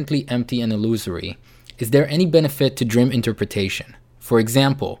inherently empty and illusory, is there any benefit to dream interpretation? For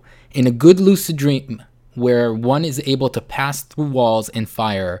example, in a good lucid dream where one is able to pass through walls and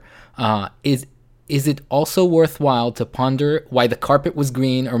fire, is it also worthwhile to ponder why the carpet was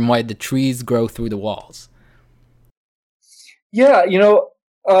green or why the trees grow through the walls? Yeah,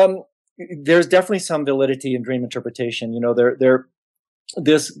 there's definitely some validity in dream interpretation.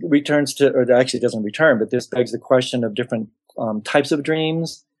 This returns to, or actually doesn't return, but this begs the question of different types of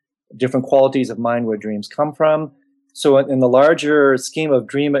dreams, different qualities of mind where dreams come from. So in the larger scheme of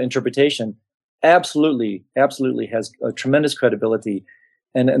dream interpretation, absolutely has a tremendous credibility.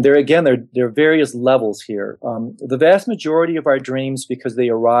 And there are various levels here. The vast majority of our dreams, because they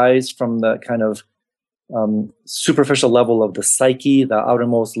arise from the kind of superficial level of the psyche, the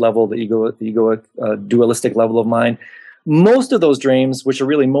outermost level, the ego dualistic level of mind, most of those dreams, which are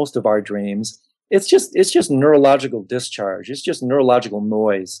really most of our dreams, it's just neurological discharge. It's just neurological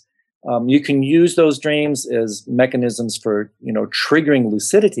noise. You can use those dreams as mechanisms for, triggering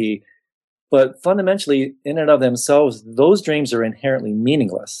lucidity, but fundamentally, in and of themselves, those dreams are inherently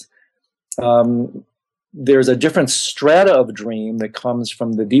meaningless. There's a different strata of dream that comes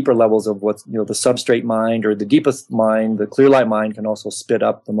from the deeper levels of what's, the substrate mind or the deepest mind. The clear light mind can also spit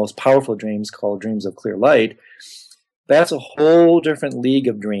up the most powerful dreams called dreams of clear light. That's a whole different league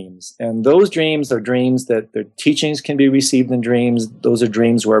of dreams. And those dreams are dreams that their teachings can be received in dreams. Those are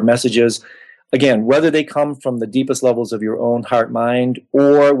dreams where messages, again, whether they come from the deepest levels of your own heart mind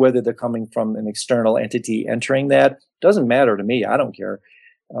or whether they're coming from an external entity entering that, doesn't matter to me. I don't care.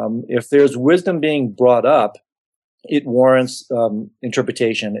 If there's wisdom being brought up, it warrants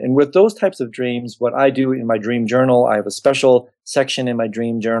interpretation. And with those types of dreams, what I do in my dream journal, I have a special section in my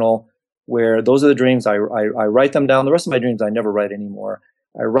dream journal where those are the dreams I write them down. The rest of my dreams I never write anymore.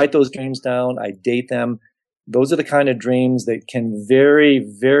 I write those dreams down. I date them. Those are the kind of dreams that can very,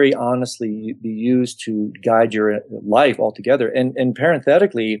 very honestly be used to guide your life altogether. And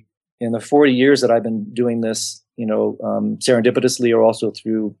parenthetically, in the 40 years that I've been doing this, serendipitously or also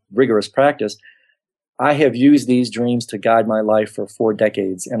through rigorous practice, I have used these dreams to guide my life for 4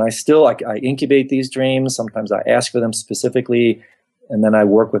 decades. And I incubate these dreams. Sometimes I ask for them specifically, and then I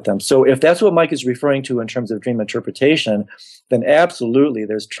work with them. So if that's what Mike is referring to in terms of dream interpretation, then absolutely,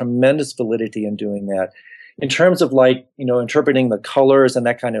 there's tremendous validity in doing that. In terms of interpreting the colors and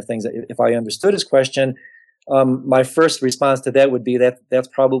that kind of things, if I understood his question, my first response to that would be that that's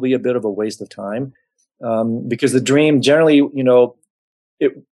probably a bit of a waste of time, because the dream generally,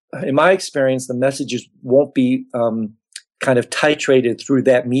 in my experience, the messages won't be kind of titrated through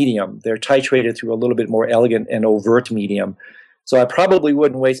that medium. They're titrated through a little bit more elegant and overt medium. So I probably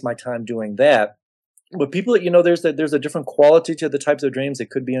wouldn't waste my time doing that. But people, there's a different quality to the types of dreams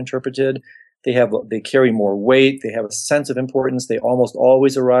that could be interpreted. They carry more weight. They have a sense of importance. They almost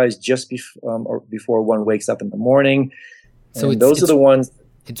always arise just before one wakes up in the morning. So those are the ones.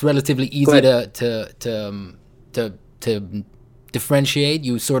 It's relatively easy to differentiate.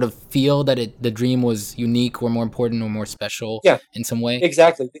 You sort of feel that the dream was unique or more important or more special in some way.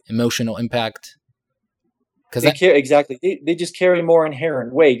 Exactly. Emotional impact. Exactly. They just carry more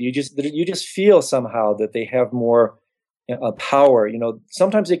inherent weight. You just feel somehow that they have more power.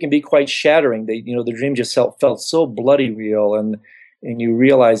 Sometimes they can be quite shattering. The dream just felt so bloody real, and you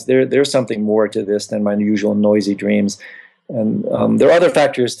realize there's something more to this than my usual noisy dreams. And there are other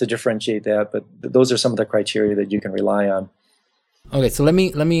factors to differentiate that, but those are some of the criteria that you can rely on. Okay, so let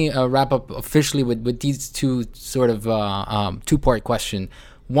me wrap up officially with these two sort of two-part question.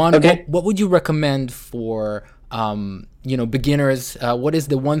 One, okay. What would you recommend for beginners? What is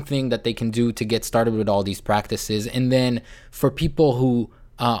the one thing that they can do to get started with all these practices? And then for people who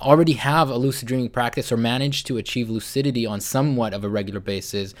already have a lucid dreaming practice or manage to achieve lucidity on somewhat of a regular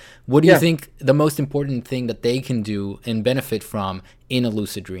basis, what do you think the most important thing that they can do and benefit from in a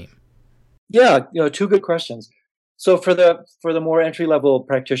lucid dream? Yeah, two good questions. So for the more entry level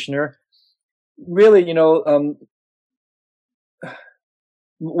practitioner, really,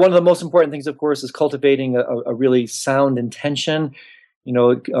 one of the most important things, of course, is cultivating a really sound intention.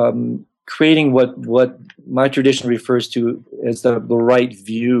 Creating what my tradition refers to as the right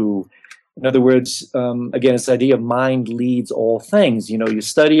view. In other words, again, it's the idea of mind leads all things. You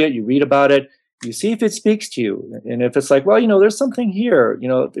study it, you read about it, you see if it speaks to you. And if it's like, well, there's something here,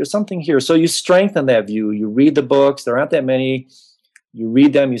 there's something here. So you strengthen that view. You read the books. There aren't that many. You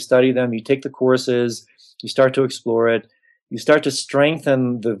read them, you study them, you take the courses, you start to explore it. You start to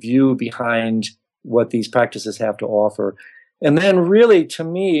strengthen the view behind what these practices have to offer. And then really, to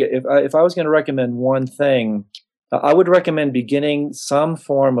me, if I was going to recommend one thing, I would recommend beginning some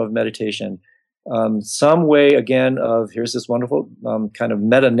form of meditation, some way, again, of here's this wonderful kind of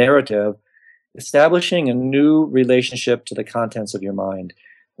meta-narrative, establishing a new relationship to the contents of your mind.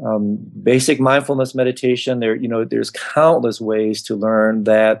 Basic mindfulness meditation, there's countless ways to learn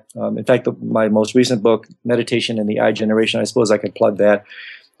that. In fact, my most recent book, Meditation in the I Generation, I suppose I could plug that,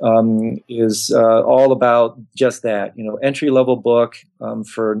 is all about just that. Entry-level book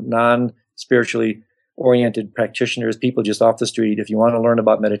for non-spiritually oriented practitioners, people just off the street. If you want to learn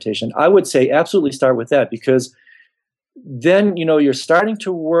about meditation, I would say absolutely start with that, because then you're starting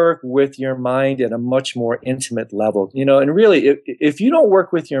to work with your mind at a much more intimate level. And really, if you don't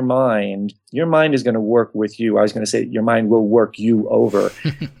work with your mind is going to work with you. I was going to say your mind will work you over.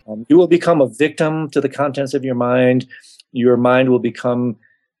 You will become a victim to the contents of your mind. Your mind will become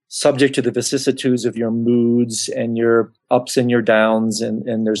subject to the vicissitudes of your moods and your ups and your downs,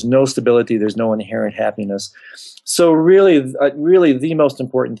 and there's no stability, there's no inherent happiness. So really the most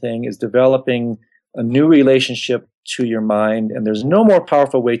important thing is developing a new relationship to your mind, and there's no more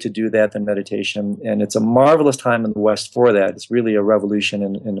powerful way to do that than meditation, and it's a marvelous time in the West for that. It's really a revolution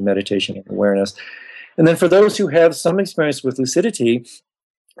in the meditation and awareness. And then for those who have some experience with lucidity,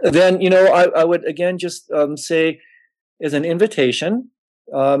 then I would again just say, as an invitation,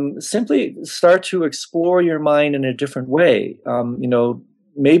 simply start to explore your mind in a different way.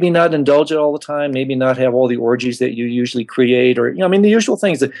 Maybe not indulge it all the time, maybe not have all the orgies that you usually create, or, the usual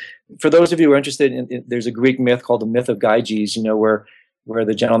things that, for those of you who are interested in, there's a Greek myth called the myth of Gyges, where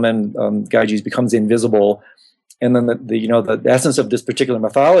the gentleman, Gyges, becomes invisible. And then the essence of this particular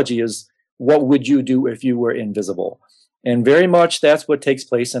mythology is, what would you do if you were invisible? And very much that's what takes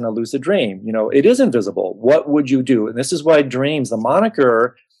place in a lucid dream. It is invisible. What would you do? And this is why dreams, the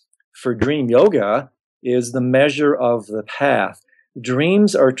moniker for dream yoga, is the measure of the path.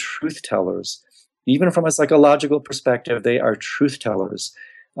 Dreams are truth tellers. Even from a psychological perspective, they are truth tellers.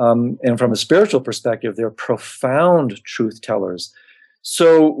 And from a spiritual perspective, they're profound truth tellers.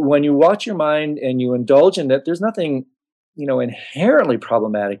 So when you watch your mind and you indulge in that, there's nothing, inherently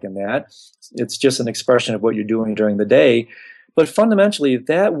problematic in that. It's just an expression of what you're doing during the day. But fundamentally,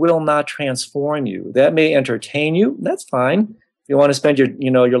 that will not transform you. That may entertain you. That's fine. If you want to spend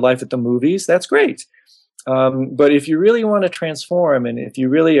your life at the movies, that's great. But if you really want to transform, and if you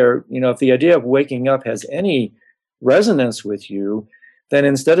really are, if the idea of waking up has any resonance with you, then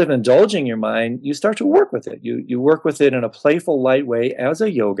instead of indulging your mind, you start to work with it. You work with it in a playful, light way as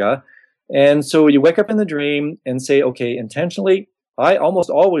a yoga. And so you wake up in the dream and say, okay, intentionally, I almost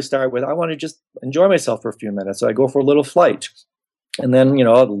always start with, I want to just enjoy myself for a few minutes. So I go for a little flight. And then,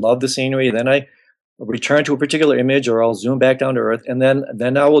 I love the scenery. Then I return to a particular image, or I'll zoom back down to earth. And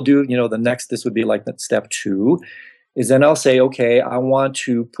then I will do, the next, this would be like step 2, is then I'll say, okay, I want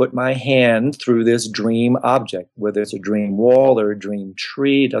to put my hand through this dream object, whether it's a dream wall or a dream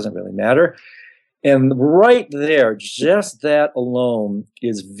tree, it doesn't really matter. And right there, just that alone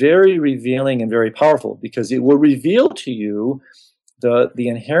is very revealing and very powerful, because it will reveal to you the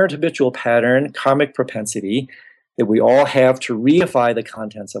inherent habitual pattern, karmic propensity that we all have to reify the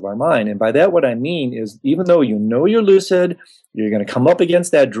contents of our mind. And by that, what I mean is, even though you're lucid, you're going to come up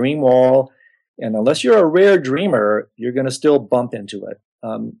against that dream wall, and unless you're a rare dreamer, you're going to still bump into it.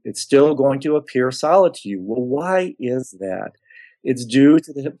 It's still going to appear solid to you. Well, why is that? It's due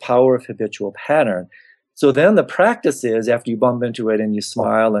to the power of habitual pattern. So then the practice is, after you bump into it and you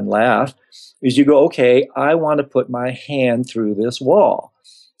smile and laugh, is you go, okay, I want to put my hand through this wall.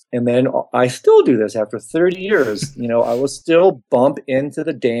 And then I still do this after 30 years. I will still bump into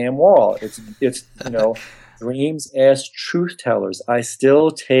the damn wall. It's dreams as truth tellers. I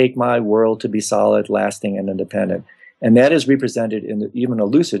still take my world to be solid, lasting, and independent. And that is represented in even a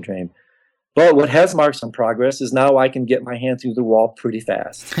lucid dream. But what has marked some progress is now I can get my hand through the wall pretty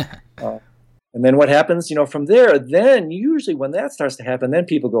fast. And then what happens, from there, then usually when that starts to happen, then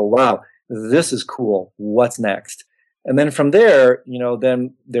people go, wow, this is cool. What's next? And then from there,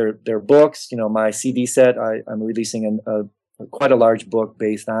 then there are books, my CD set, I'm releasing quite a large book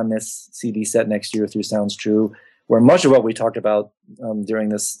based on this CD set next year through Sounds True, where much of what we talked about during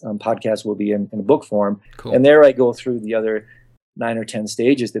this podcast will be in book form. Cool. And there I go through the other 9 or 10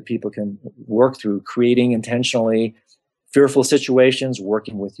 stages that people can work through, creating intentionally fearful situations,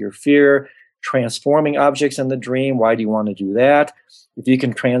 working with your fear, transforming objects in the dream. Why do you want to do that? If you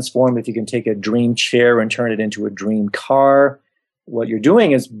can take a dream chair and turn it into a dream car, what you're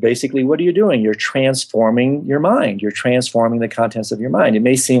doing is basically, what are you doing? You're transforming your mind. You're transforming the contents of your mind. It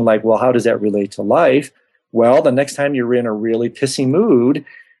may seem like, well, how does that relate to life? Well, the next time you're in a really pissy mood,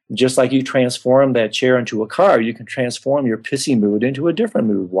 just like you transform that chair into a car, you can transform your pissy mood into a different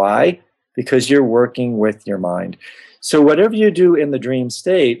mood. Why? Because you're working with your mind. So whatever you do in the dream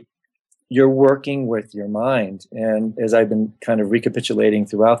state, you're working with your mind. And as I've been kind of recapitulating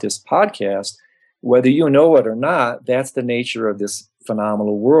throughout this podcast, whether you know it or not, that's the nature of this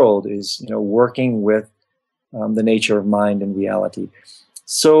phenomenal world, is working with the nature of mind and reality.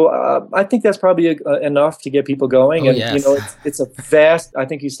 So I think that's probably enough to get people going. And yes. It's a vast. I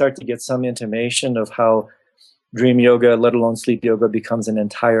think you start to get some intimation of how dream yoga, let alone sleep yoga, becomes an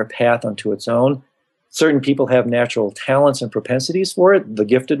entire path unto its own. Certain people have natural talents and propensities for it, the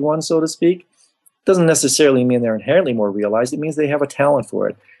gifted ones, so to speak. Doesn't necessarily mean they're inherently more realized. It means they have a talent for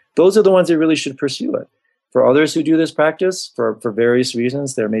it. Those are the ones that really should pursue it. For others who do this practice, for various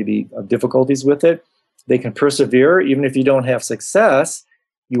reasons, there may be difficulties with it. They can persevere. Even if you don't have success,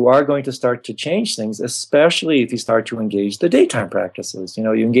 you are going to start to change things, especially if you start to engage the daytime practices.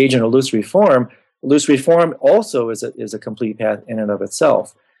 You engage in illusory form. Illusory form also is a complete path in and of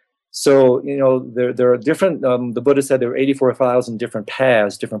itself. So, there are different, the Buddha said there are 84,000 different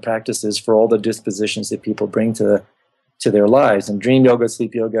paths, different practices for all the dispositions that people bring to their lives. And dream yoga,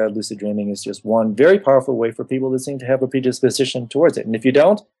 sleep yoga, lucid dreaming is just one very powerful way for people that seem to have a predisposition towards it. And if you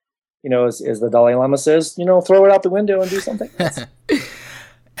don't, as the Dalai Lama says, throw it out the window and do something else.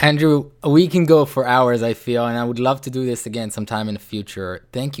 Andrew, we can go for hours, I feel, and I would love to do this again sometime in the future.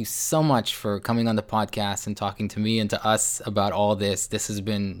 Thank you so much for coming on the podcast and talking to me and to us about all this. This has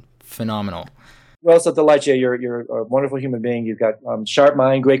been phenomenal. Well, it's a delight, Jay. You're a wonderful human being. You've got sharp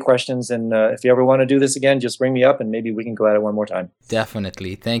mind, great questions, and if you ever want to do this again, just ring me up and maybe we can go at it one more time.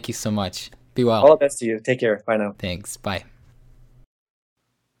 Definitely. Thank you so much. Be well. All the best to you. Take care. Bye now. Thanks. Bye.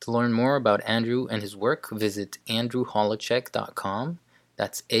 To learn more about Andrew and his work, visit andrewholecek.com.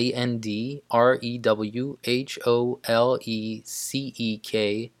 That's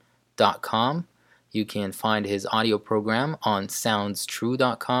ANDREWHOLECEK.com. You can find his audio program on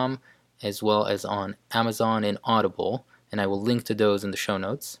SoundsTrue.com as well as on Amazon and Audible, and I will link to those in the show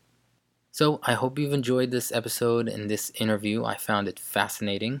notes. So I hope you've enjoyed this episode and this interview. I found it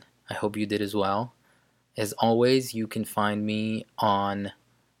fascinating. I hope you did as well. As always, you can find me on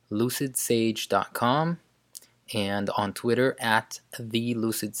lucidsage.com and on Twitter at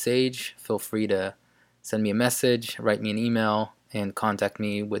 @TheLucidSage. Feel free to send me a message, write me an email, and contact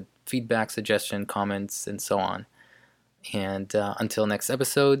me with feedback, suggestion, comments, and so on. And until next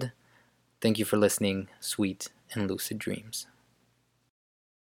episode, thank you for listening. Sweet and lucid dreams.